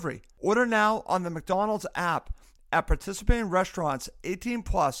McDelivery. Order now on the McDonald's app at participating restaurants. 18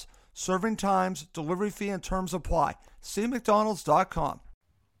 plus. Serving times, delivery fee, and terms apply. See McDonald's.com.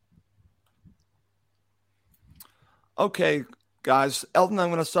 Okay, guys. Elton, I'm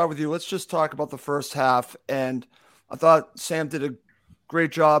going to start with you. Let's just talk about the first half. And I thought Sam did a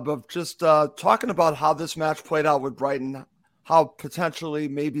great job of just talking about how this match played out with Brighton, how potentially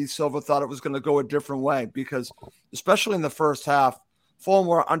maybe Silva thought it was going to go a different way, because especially in the first half, Fulham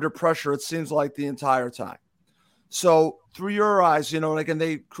were under pressure, it seems like, the entire time. So through your eyes, and again,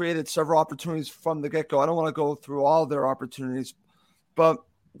 they created several opportunities from the get-go. I don't want to go through all their opportunities, but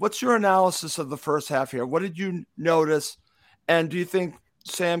what's your analysis of the first half here? What did you notice? And do you think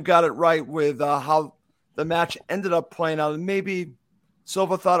Sam got it right with how the match ended up playing out? And maybe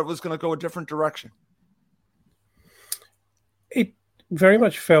Silva thought it was going to go a different direction. It very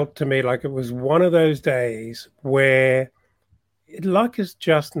much felt to me like it was one of those days where luck is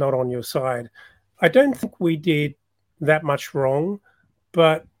just not on your side. I don't think we did that much wrong,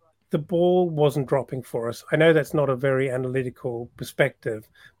 but the ball wasn't dropping for us. I know that's not a very analytical perspective,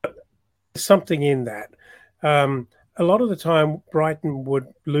 but there's something in that. A lot of the time, Brighton would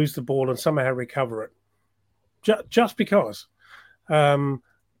lose the ball and somehow recover it, just because. There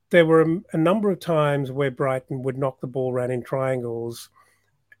were a number of times where Brighton would knock the ball around in triangles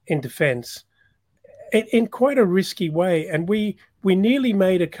in defence in quite a risky way. And we nearly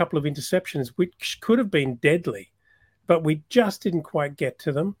made a couple of interceptions, which could have been deadly, but we just didn't quite get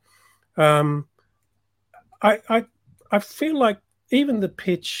to them. I feel like even the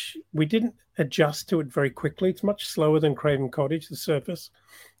pitch, we didn't adjust to it very quickly. It's much slower than Craven Cottage, the surface,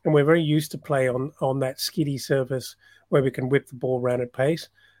 and we're very used to play on that skiddy surface where we can whip the ball around at pace.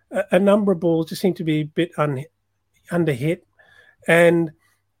 A number of balls just seem to be a bit underhit, and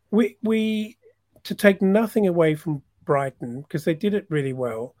we to take nothing away from Brighton, because they did it really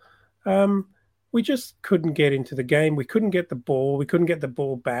well. We just couldn't get into the game. We couldn't get the ball. We couldn't get the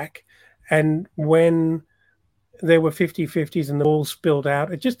ball back. And when there were 50-50s and the ball spilled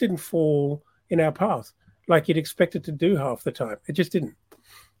out, it just didn't fall in our path like you'd expect it to do half the time. It just didn't.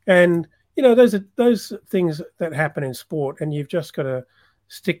 And, those are those things that happen in sport, and you've just got to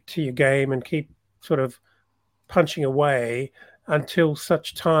stick to your game and keep sort of punching away until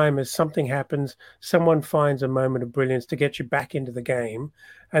such time as something happens, someone finds a moment of brilliance to get you back into the game,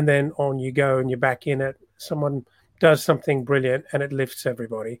 and then on you go and you're back in it. Someone does something brilliant and it lifts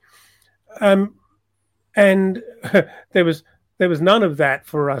everybody. And there was none of that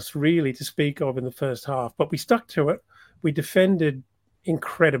for us really to speak of in the first half, but we stuck to it. We defended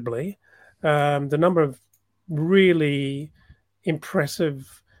incredibly. The number of really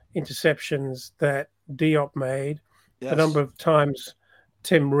impressive interceptions that Diop made, yes. The number of times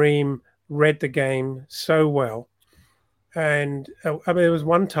Tim Ream read the game so well. And there was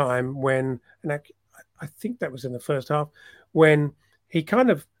one time when, and I think that was in the first half, when he kind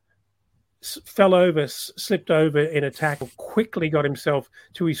of fell over, slipped over in a tackle, quickly got himself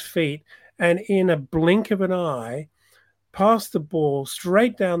to his feet, and in a blink of an eye, passed the ball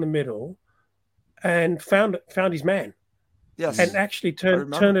straight down the middle and found his man. Yes. And actually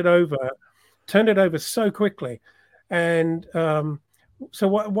turned it over so quickly. And so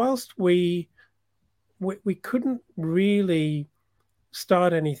whilst we couldn't really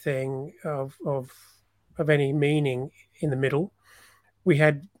start anything of any meaning in the middle, we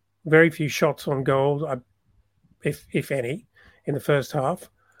had very few shots on goal, if any, in the first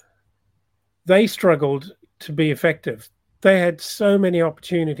half. They struggled to be effective. They had so many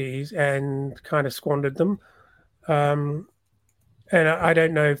opportunities and kind of squandered them. And I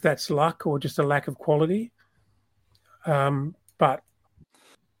don't know if that's luck or just a lack of quality. But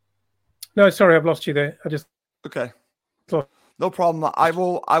No, sorry, I've lost you there. I just Okay. thought. No problem. I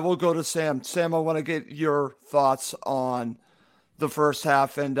will go to Sam. Sam, I want to get your thoughts on the first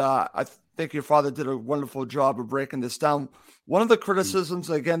half, and I think your father did a wonderful job of breaking this down. One of the criticisms,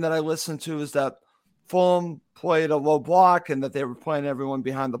 again, that I listened to is that Fulham played a low block and that they were playing everyone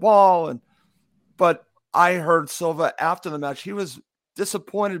behind the ball. But I heard Silva after the match. He was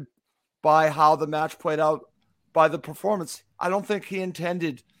disappointed by how the match played out, by the performance. I don't think he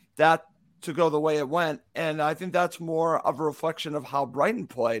intended that to go the way it went. And I think that's more of a reflection of how Brighton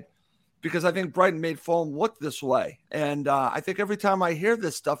played, because I think Brighton made Fulham look this way. And I think every time I hear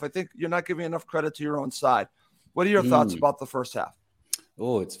this stuff, I think you're not giving enough credit to your own side. What are your thoughts about the first half?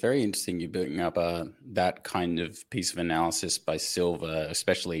 Oh, it's very interesting you bringing up that kind of piece of analysis by Silva,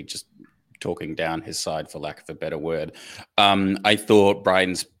 especially just talking down his side, for lack of a better word. I thought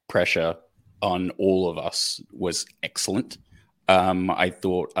Brighton's pressure on all of us was excellent. I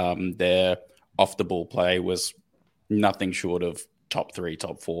thought their off-the-ball play was nothing short of top 3,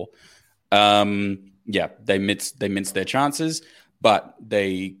 top 4. They minced their chances, but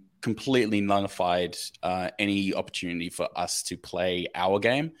they completely nullified any opportunity for us to play our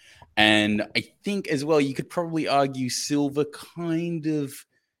game. And I think as well, you could probably argue Silva kind of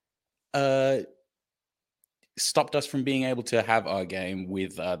stopped us from being able to have our game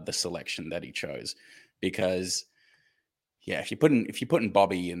with the selection that he chose. Because, if you're putting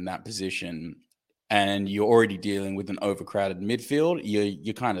Bobby in that position and you're already dealing with an overcrowded midfield,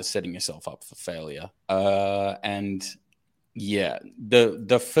 you're kind of setting yourself up for failure. The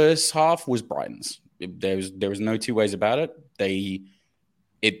first half was Brighton's. There was no two ways about it.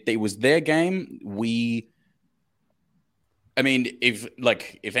 It was their game.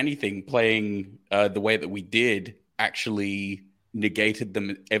 If anything, playing the way that we did actually negated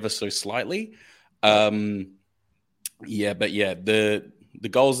them ever so slightly. The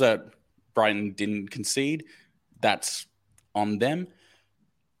goals that Brighton didn't concede, that's on them.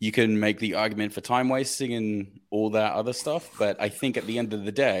 You can make the argument for time wasting and all that other stuff, but I think at the end of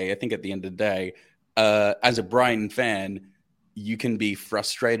the day, as a Brighton fan, you can be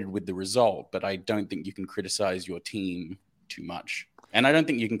frustrated with the result, but I don't think you can criticize your team too much. And I don't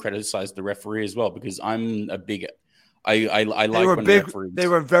think you can criticize the referee as well, because I'm a big... I like when referees... They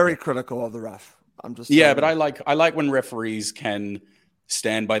were very critical of the ref. But I like when referees can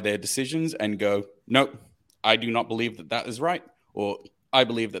stand by their decisions and go, nope, I do not believe that is right, or I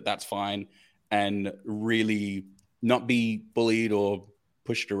believe that that's fine, and really not be bullied or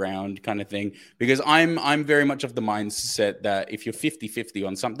pushed around kind of thing. Because I'm very much of the mindset that if you're 50-50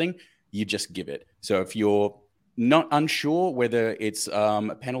 on something, you just give it. So if you're not unsure whether it's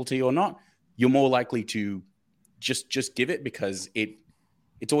a penalty or not, you're more likely to just give it, because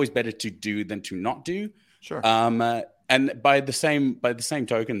it's always better to do than to not do. Sure. And by the same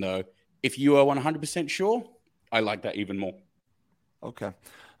token, though, if you are 100% sure, I like that even more. Okay. I'm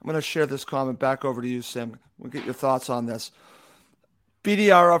going to share this comment back over to you, Sam. We'll get your thoughts on this.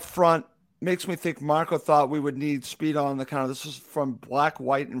 BDR up front makes me think Marco thought we would need speed on the counter. This is from Black,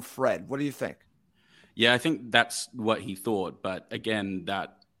 White, and Fred. What do you think? Yeah, I think that's what he thought. But again,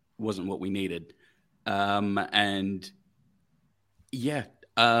 that wasn't what we needed. I'll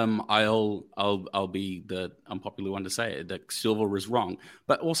be the unpopular one to say it, that Silva was wrong,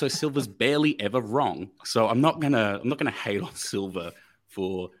 but also Silva's barely ever wrong. So I'm not gonna hate on Silva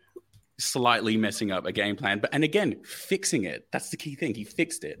for slightly messing up a game plan, and again, fixing it. That's the key thing. He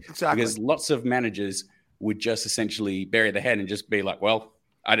fixed it. Exactly. Because lots of managers would just essentially bury their head and just be like, well,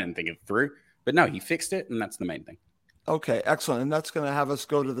 I didn't think it through. But no, he fixed it, and that's the main thing. Okay, excellent. And that's going to have us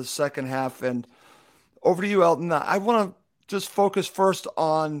go to the second half. And over to you, Elton. I want to just focus first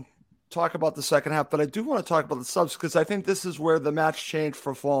on talk about the second half, but I do want to talk about the subs, because I think this is where the match changed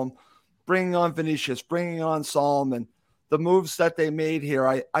for Fulham. Bringing on Vinicius, bringing on Solomon, the moves that they made here,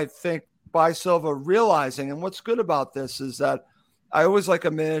 I think by Silva realizing, and what's good about this is that I always like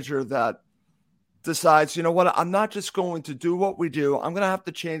a manager that decides, you know what, I'm not just going to do what we do. I'm going to have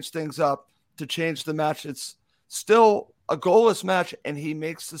to change things up to change the match. It's still a goalless match, and he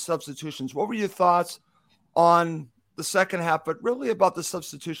makes the substitutions. What were your thoughts on the second half, but really about the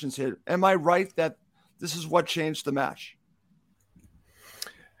substitutions here? Am I right that this is what changed the match?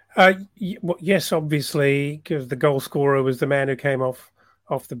 Yes, obviously, because the goal scorer was the man who came off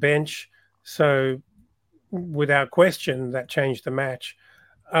the bench. So without question, that changed the match.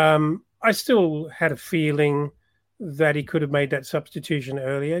 I still had a feeling that he could have made that substitution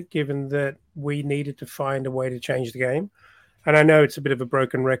earlier, given that we needed to find a way to change the game. And I know it's a bit of a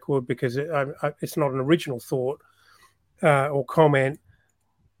broken record, because it's not an original thought or comment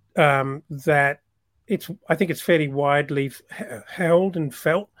that I think it's fairly widely held and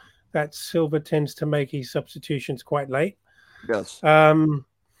felt that Silva tends to make his substitutions quite late. Yes.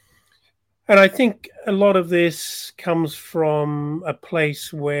 And I think a lot of this comes from a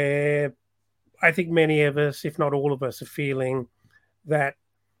place where I think many of us, if not all of us, are feeling that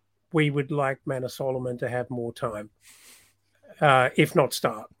we would like Manor Solomon to have more time, if not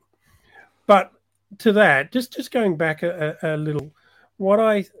start. But to that, just going back a little,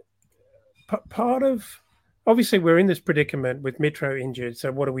 part of, obviously we're in this predicament with Mitro injured,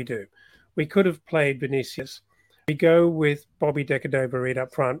 so what do? We could have played Vinicius. We go with Bobby Decordova-Reid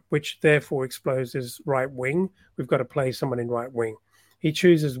up front, which therefore explodes as right wing. We've got to play someone in right wing. He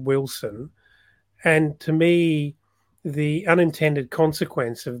chooses Wilson. And to me, the unintended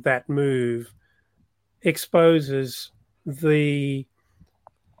consequence of that move exposes we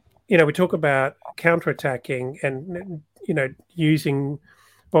talk about counterattacking and, using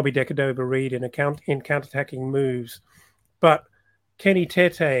Bobby Decordova-Reid in counterattacking moves. But Kenny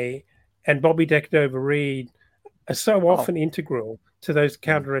Tete and Bobby Decordova-Reid are so often integral to those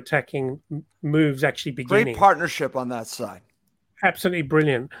counterattacking moves actually beginning. Great partnership on that side. Absolutely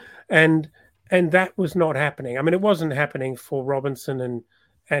brilliant. And that was not happening. I mean, it wasn't happening for Robinson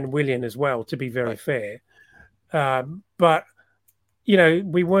and Willian as well, to be very fair. But,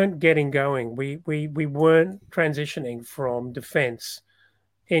 we weren't getting going. We weren't transitioning from defense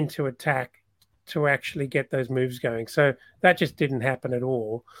into attack to actually get those moves going. So that just didn't happen at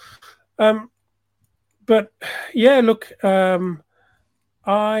all. But yeah, look, let's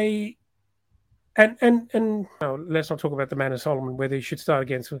not talk about the Manor Solomon, whether he should start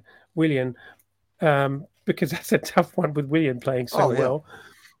against Willian, because that's a tough one with Willian playing well.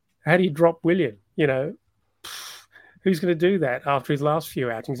 How do you drop Willian? Who's going to do that after his last few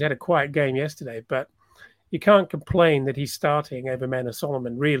outings? He had a quiet game yesterday, but you can't complain that he's starting over Manor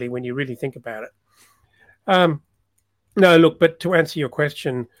Solomon, really, when you really think about it. No, look, but to answer your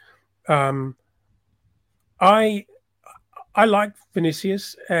question, I like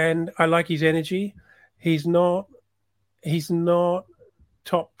Vinicius and I like his energy. He's not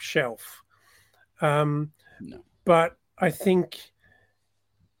top shelf. No. But I think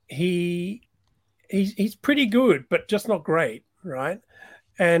he's pretty good, but just not great, right?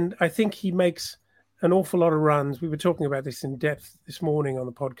 And I think he makes an awful lot of runs. We were talking about this in depth this morning on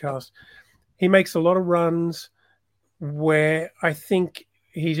the podcast. He makes a lot of runs where I think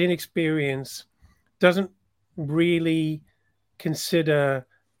his inexperience doesn't really consider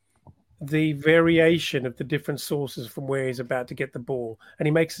the variation of the different sources from where he's about to get the ball. And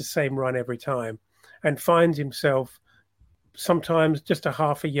he makes the same run every time and finds himself sometimes just a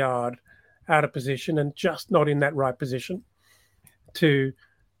half a yard out of position and just not in that right position to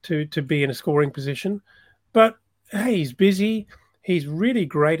be in a scoring position. But hey, he's busy. He's really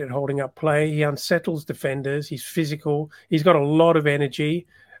great at holding up play. He unsettles defenders. He's physical. He's got a lot of energy.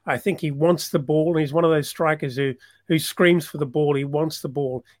 I think he wants the ball. And he's one of those strikers who screams for the ball. He wants the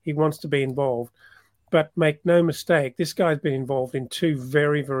ball. He wants to be involved. But make no mistake, this guy's been involved in 2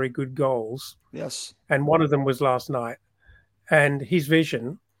 very, very good goals. Yes. And one of them was last night. And his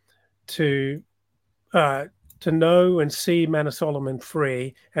vision to know and see Manor Solomon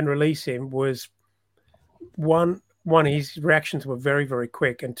free and release him was one, his reactions were very, very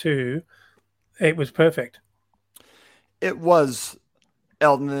quick, and 2, it was perfect. It was,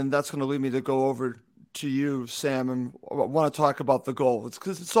 Eldon, and that's going to lead me to go over to you, Sam, and I want to talk about the goal. It's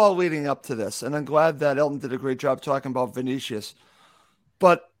because it's all leading up to this, and I'm glad that Eldon did a great job talking about Vinicius.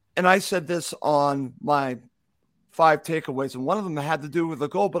 And I said this on my 5 takeaways, and one of them had to do with the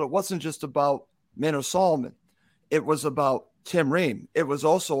goal, but it wasn't just about Manor Solomon. It was about Tim Ream. It was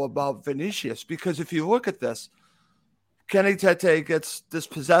also about Vinicius, because if you look at this, Kenny Tete gets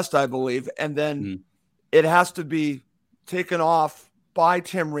dispossessed, I believe, and then it has to be taken off by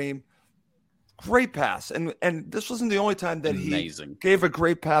Tim Ream. Great pass. And this wasn't the only time that he gave a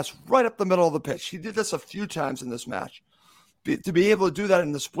great pass right up the middle of the pitch. He did this a few times in this match. To be able to do that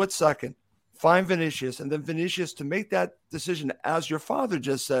in the split second, find Vinicius, and then Vinicius to make that decision, as your father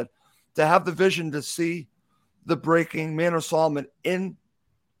just said, to have the vision to see the breaking Manor Solomon in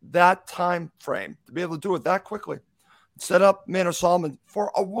that time frame, to be able to do it that quickly. Set up Manor Solomon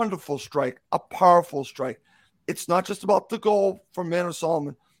for a wonderful strike, a powerful strike. It's not just about the goal from Manor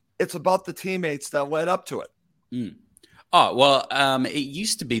Solomon. It's about the teammates that led up to it. Oh, well, it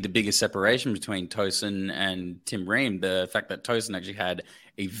used to be the biggest separation between Tosin and Tim Ream, the fact that Tosin actually had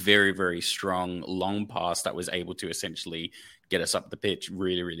a very, very strong long pass that was able to essentially get us up the pitch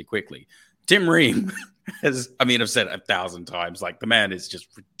really, really quickly. Tim Ream I've said it 1,000 times, like, the man is just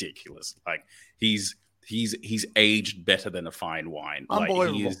ridiculous. Like, he's aged better than a fine wine.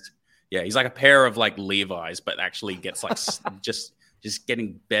 Unbelievable. Like, he's like a pair of like Levi's, but actually gets like just just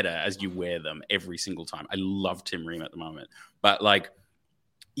getting better as you wear them every single time. I love Tim Ream at the moment. But like,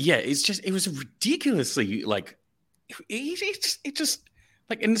 yeah, it was ridiculously like, it just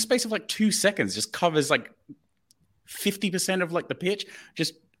like in the space of like 2 seconds, just covers like 50% of like the pitch.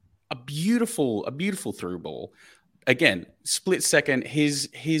 Just a beautiful through ball. Again, split second.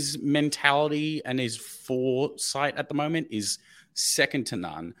 His mentality and his foresight at the moment is second to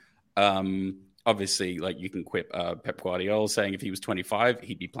none. Obviously, like you can quip Pep Guardiola saying if he was 25,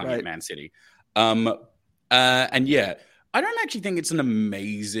 he'd be playing at Man City. And yeah, I don't actually think it's an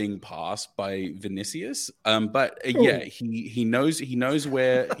amazing pass by Vinicius. But yeah, he knows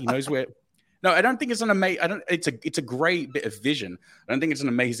where. No, I don't think it's an amazing. It's a great bit of vision. I don't think it's an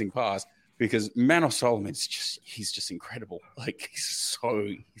amazing pass because Manor Solomon's he's just incredible. Like he's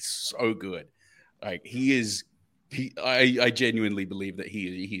so good. Like I genuinely believe that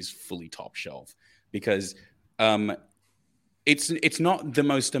he's fully top shelf because it's not the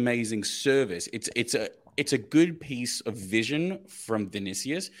most amazing service. It's a good piece of vision from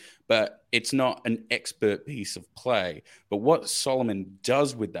Vinicius, but it's not an expert piece of play. But what Solomon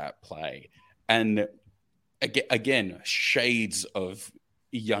does with that play, and again, shades of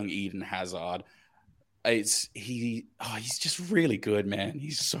young Eden Hazard. He's just really good, man.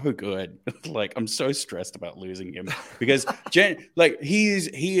 He's so good. Like I'm so stressed about losing him because like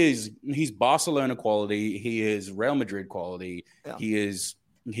he's Barcelona quality. He is Real Madrid quality. Yeah. He is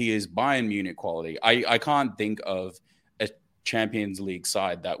Bayern Munich quality. I can't think of a Champions League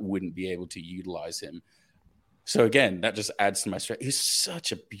side that wouldn't be able to utilize him. So again, that just adds to my stress. It's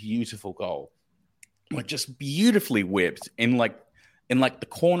such a beautiful goal. Like just beautifully whipped in the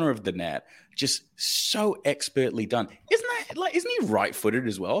corner of the net, just so expertly done. Isn't he right-footed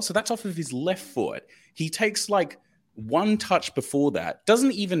as well? So that's off of his left foot. He takes like one touch before that,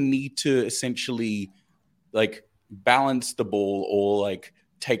 doesn't even need to essentially like balance the ball or like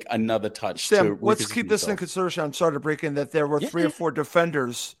take another touch. Sam, let's keep this in consideration. I'm sorry to break in that there were 3 or 4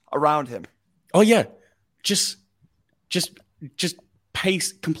 defenders around him. Oh yeah, just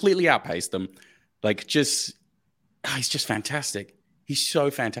completely outpaced them. Like he's just fantastic. He's so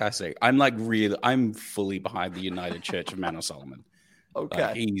fantastic. I'm fully behind the United Church of Manor Solomon.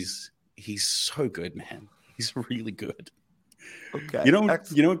 Okay. He's so good, man. He's really good. Okay. You know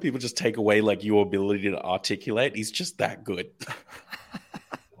when people just take away like your ability to articulate? He's just that good.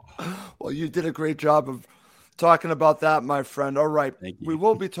 Well, you did a great job of talking about that, my friend. All right. We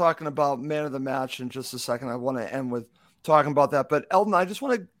will be talking about man of the match in just a second. I want to end with talking about that. But Eldon, I just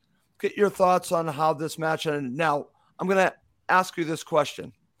want to get your thoughts on how this match ended. Now, I'm going to ask you this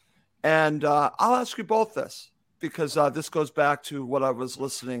question, and I'll ask you both this because this goes back to what I was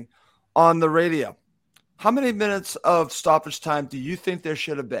listening on the radio. How many minutes of stoppage time do you think there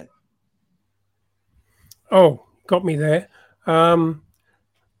should have been? Oh, got me there. No,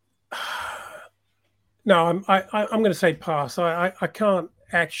 I'm going to say pass. I can't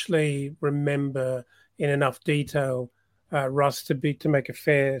actually remember in enough detail, Russ, to make a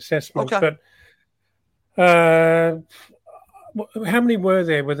fair assessment. Okay. But how many were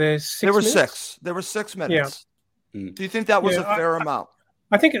there? Were there 6? There were minutes? 6. There were 6 minutes. Yeah. Do you think that was a fair amount?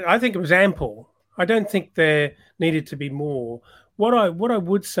 I think it was ample. I don't think there needed to be more. What I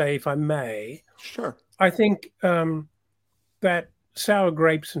would say, if I may, sure. I think that sour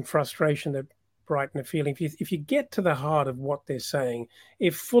grapes and frustration that Brighton are feeling. If you get to the heart of what they're saying,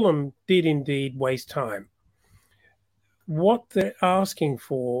 if Fulham did indeed waste time, what they're asking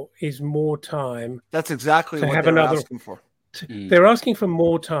for is more time. That's exactly what they're asking for. They're asking for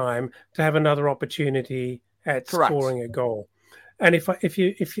more time to have another opportunity at scoring a goal. And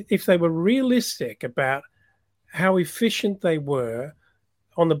if they were realistic about how efficient they were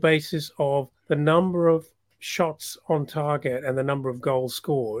on the basis of the number of shots on target and the number of goals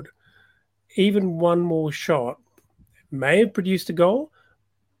scored, even one more shot may have produced a goal,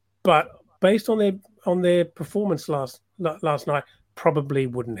 but based on their performance last night, probably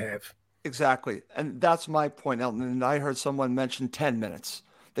wouldn't have. Exactly. And that's my point, Elton. And I heard someone mention 10 minutes.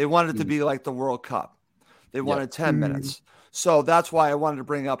 They wanted it to be like the World Cup. They wanted 10 minutes. So that's why I wanted to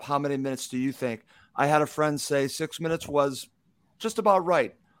bring up how many minutes do you think? I had a friend say 6 minutes was just about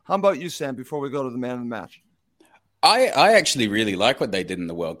right. How about you, Sam, before we go to the man of the match? I actually really like what they did in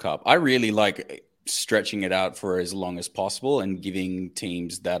the World Cup. I really like stretching it out for as long as possible and giving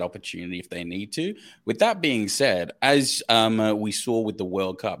teams that opportunity if they need to. With that being said, as we saw with the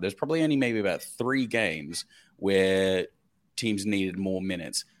World Cup, there's probably only maybe about 3 games where teams needed more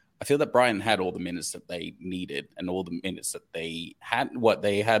minutes. I feel that Brighton had all the minutes that they needed and all the minutes that they had.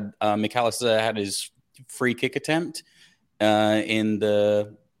 McAllister had his free kick attempt in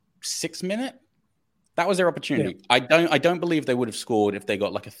the 6th minute. That was their opportunity. Yeah. I don't believe they would have scored if they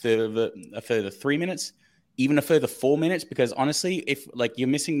got like a further 3 minutes, even a further 4 minutes. Because honestly, if like you're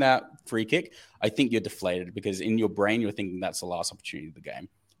missing that free kick, I think you're deflated because in your brain you're thinking that's the last opportunity of the game.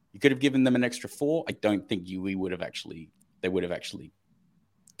 You could have given them an extra 4. I don't think they would have actually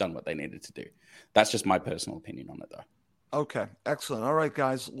done what they needed to do. That's just my personal opinion on it, though. Okay, excellent. All right,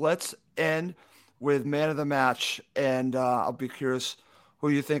 guys, let's end with man of the match, and I'll be curious who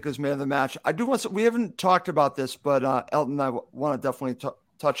you think is man of the match. I do want to, we haven't talked about this, but Elton and I want to definitely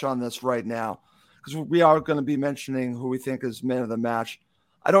touch on this right now because we are going to be mentioning who we think is man of the match.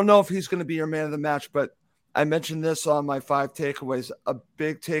 I don't know if he's going to be your man of the match, but I mentioned this on my 5 takeaways. A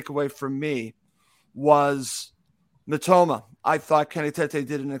big takeaway for me was Mitoma. I thought Kenny Tete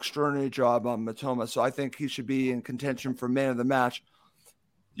did an extraordinary job on Mitoma, so I think he should be in contention for man of the match.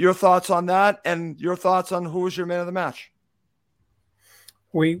 Your thoughts on that, and your thoughts on who is your man of the match?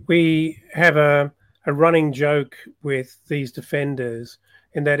 We have a running joke with these defenders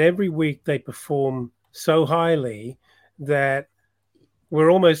in that every week they perform so highly that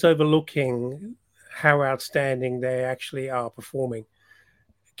we're almost overlooking how outstanding they actually are performing.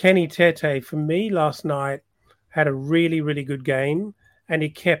 Kenny Tete, for me, last night had a really, really good game, and he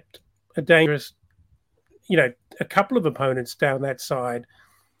kept a dangerous, a couple of opponents down that side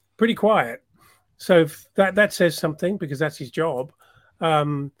pretty quiet. So that says something because that's his job.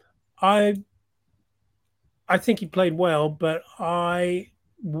 I think he played well, but I'm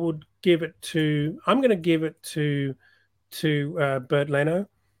going to give it to Bernd Leno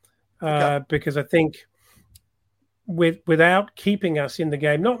because I think without keeping us in the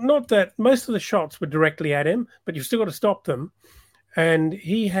game, not that most of the shots were directly at him, but you've still got to stop them. And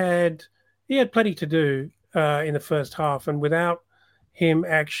he had plenty to do in the first half, and without him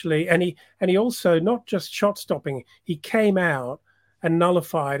actually, and he also not just shot stopping, he came out and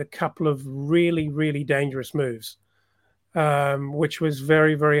nullified a couple of really, really dangerous moves, which was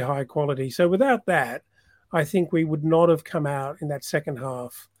very, very high quality. So without that, I think we would not have come out in that second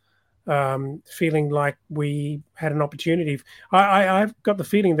half feeling like we had an opportunity. I've got the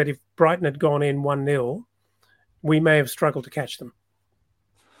feeling that if Brighton had gone in 1-0, we may have struggled to catch them.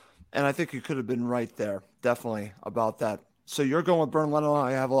 And I think you could have been right there, definitely, about that. So you're going with Bernd Leno.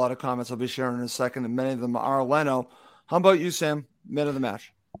 I have a lot of comments I'll be sharing in a second, and many of them are Leno. How about you, Sam? Man of the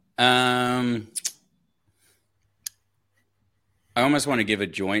match. I almost want to give a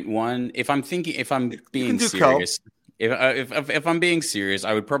joint one. If I'm being serious, if I'm being serious,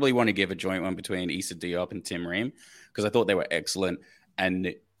 I would probably want to give a joint one between Issa Diop and Tim Ream because I thought they were excellent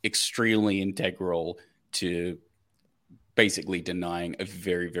and extremely integral to basically denying a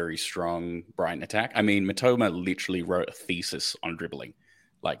very, very strong Brighton attack. I mean, Mitoma literally wrote a thesis on dribbling.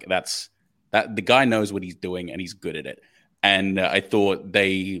 Like that the guy knows what he's doing and he's good at it. And I thought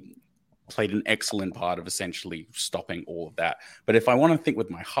they played an excellent part of essentially stopping all of that. But if I want to think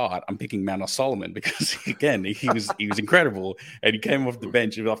with my heart, I'm picking Manor Solomon because again, he was incredible and he came off the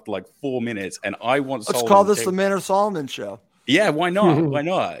bench after like 4 minutes. And I want Let's call this the Manor Solomon show. Yeah, why not? Why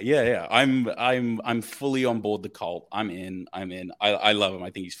not? Yeah. I'm fully on board the cult. I'm in. I love him. I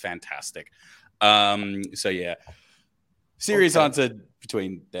think he's fantastic. So yeah. Serious answer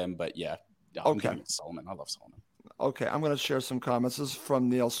between them, but yeah. I'm giving Solomon. I love Solomon. Okay, I'm going to share some comments. This is from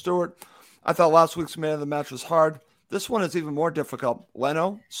Neil Stewart. I thought last week's man of the match was hard. This one is even more difficult.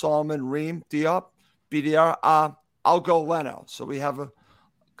 Leno, Solomon, Ream, Diop, BDR. I'll go Leno. So we have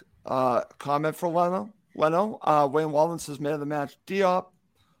a comment for Leno. Wayne Walden says man of the match, Diop.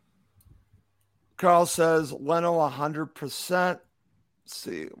 Carl says Leno 100%. Let's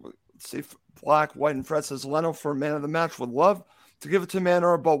see. Black, White, and Fred says Leno for man of the match. Would love to give it to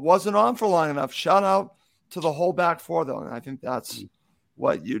Manor, but wasn't on for long enough. Shout out to the whole back four, though. And I think that's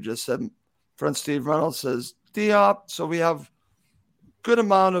what you just said. Friend Steve Reynolds says Diop. So we have good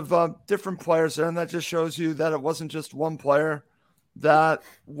amount of different players there. And that just shows you that it wasn't just one player that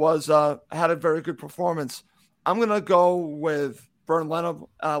was had a very good performance. I'm going to go with Bernd Leno.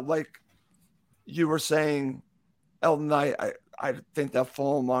 Like you were saying, Elton, I think that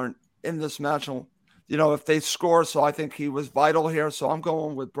Fulham aren't in this match. If they score, so I think he was vital here. So I'm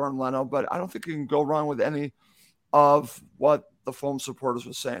going with Bernd Leno, but I don't think you can go wrong with any of what the Fulham supporters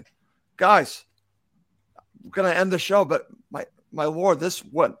were saying. Guys, we're going to end the show, but my Lord, this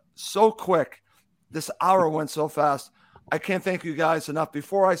went so quick. This hour went so fast. I can't thank you guys enough.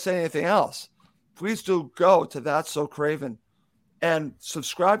 Before I say anything else, please do go to That's So Craven and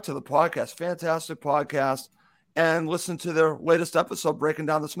subscribe to the podcast. Fantastic podcast. And listen to their latest episode breaking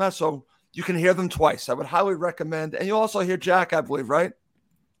down this match. So you can hear them twice. I would highly recommend. And you also hear Jack, I believe, right?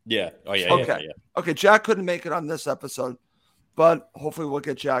 Yeah. Oh, yeah. Okay. Yeah. Okay. Jack couldn't make it on this episode, but hopefully we'll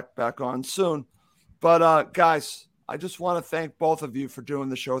get Jack back on soon. But guys, I just want to thank both of you for doing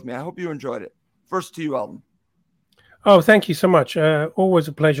the show with me. I hope you enjoyed it. First to you, Elton. Oh, thank you so much. Always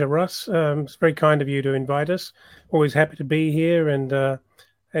a pleasure, Russ. It's very kind of you to invite us. Always happy to be here, and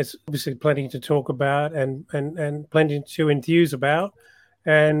there's obviously plenty to talk about and plenty to enthuse about.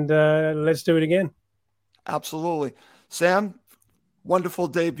 And let's do it again. Absolutely. Sam, wonderful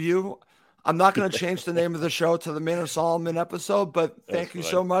debut. I'm not going to change the name of the show to the Manor Solomon episode, but thank you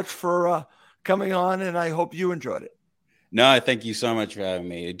so much for coming on, and I hope you enjoyed it. No, thank you so much for having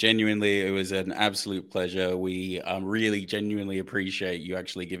me. Genuinely, it was an absolute pleasure. We really genuinely appreciate you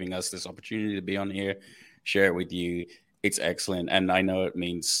actually giving us this opportunity to be on here, share it with you. It's excellent. And I know it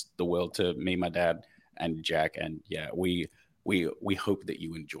means the world to me, my dad, and Jack. And yeah, we hope that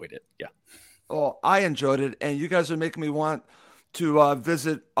you enjoyed it. Yeah. Oh, I enjoyed it. And you guys are making me want to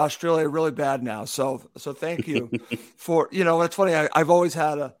visit Australia really bad now. So thank you for, it's funny. I've always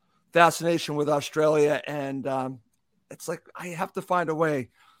had a fascination with Australia, and it's like I have to find a way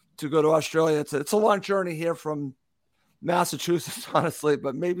to go to Australia. It's a long journey here from Massachusetts, honestly,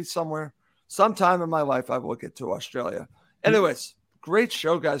 but maybe sometime in my life, I will get to Australia. Anyways, great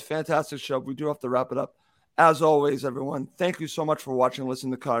show, guys. Fantastic show. We do have to wrap it up. As always, everyone, thank you so much for watching and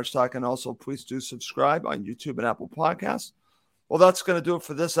listening to Cottage Talk. And also, please do subscribe on YouTube and Apple Podcasts. Well, that's going to do it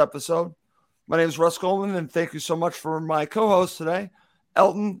for this episode. My name is Russ Goldman, and thank you so much for my co-hosts today,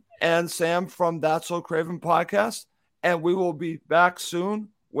 Elton and Sam from That's So Craven podcast. And we will be back soon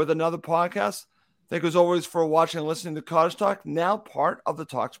with another podcast. Thank you as always for watching and listening to Cottage Talk, now part of the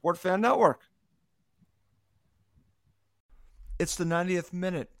TalkSport Fan Network. It's the 90th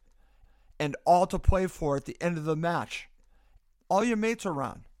minute and all to play for at the end of the match. All your mates are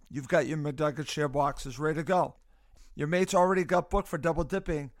around. You've got your McNugget share boxes ready to go. Your mates already got booked for double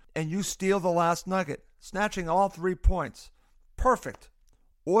dipping, and you steal the last nugget, snatching all 3 points. Perfect.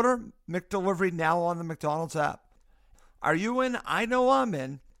 Order McDelivery now on the McDonald's app. Are you in? I know I'm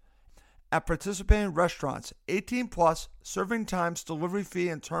in. At participating restaurants, 18 plus, serving times, delivery fee,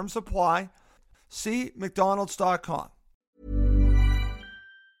 and terms apply. See McDonald's.com.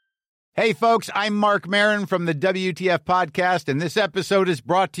 Hey, folks, I'm Mark Maron from the WTF Podcast, and this episode is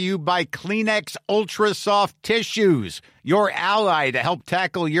brought to you by Kleenex Ultra Soft Tissues, your ally to help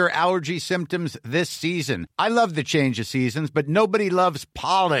tackle your allergy symptoms this season. I love the change of seasons, but nobody loves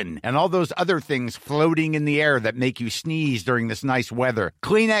pollen and all those other things floating in the air that make you sneeze during this nice weather.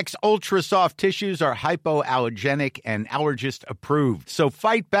 Kleenex Ultra Soft Tissues are hypoallergenic and allergist approved, so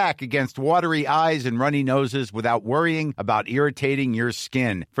fight back against watery eyes and runny noses without worrying about irritating your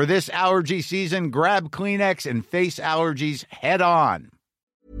skin. For this allergy season, grab Kleenex and face allergies head on.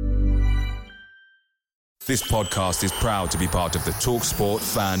 This podcast is proud to be part of the TalkSport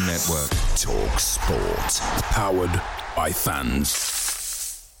Fan Network. TalkSport. Powered by fans.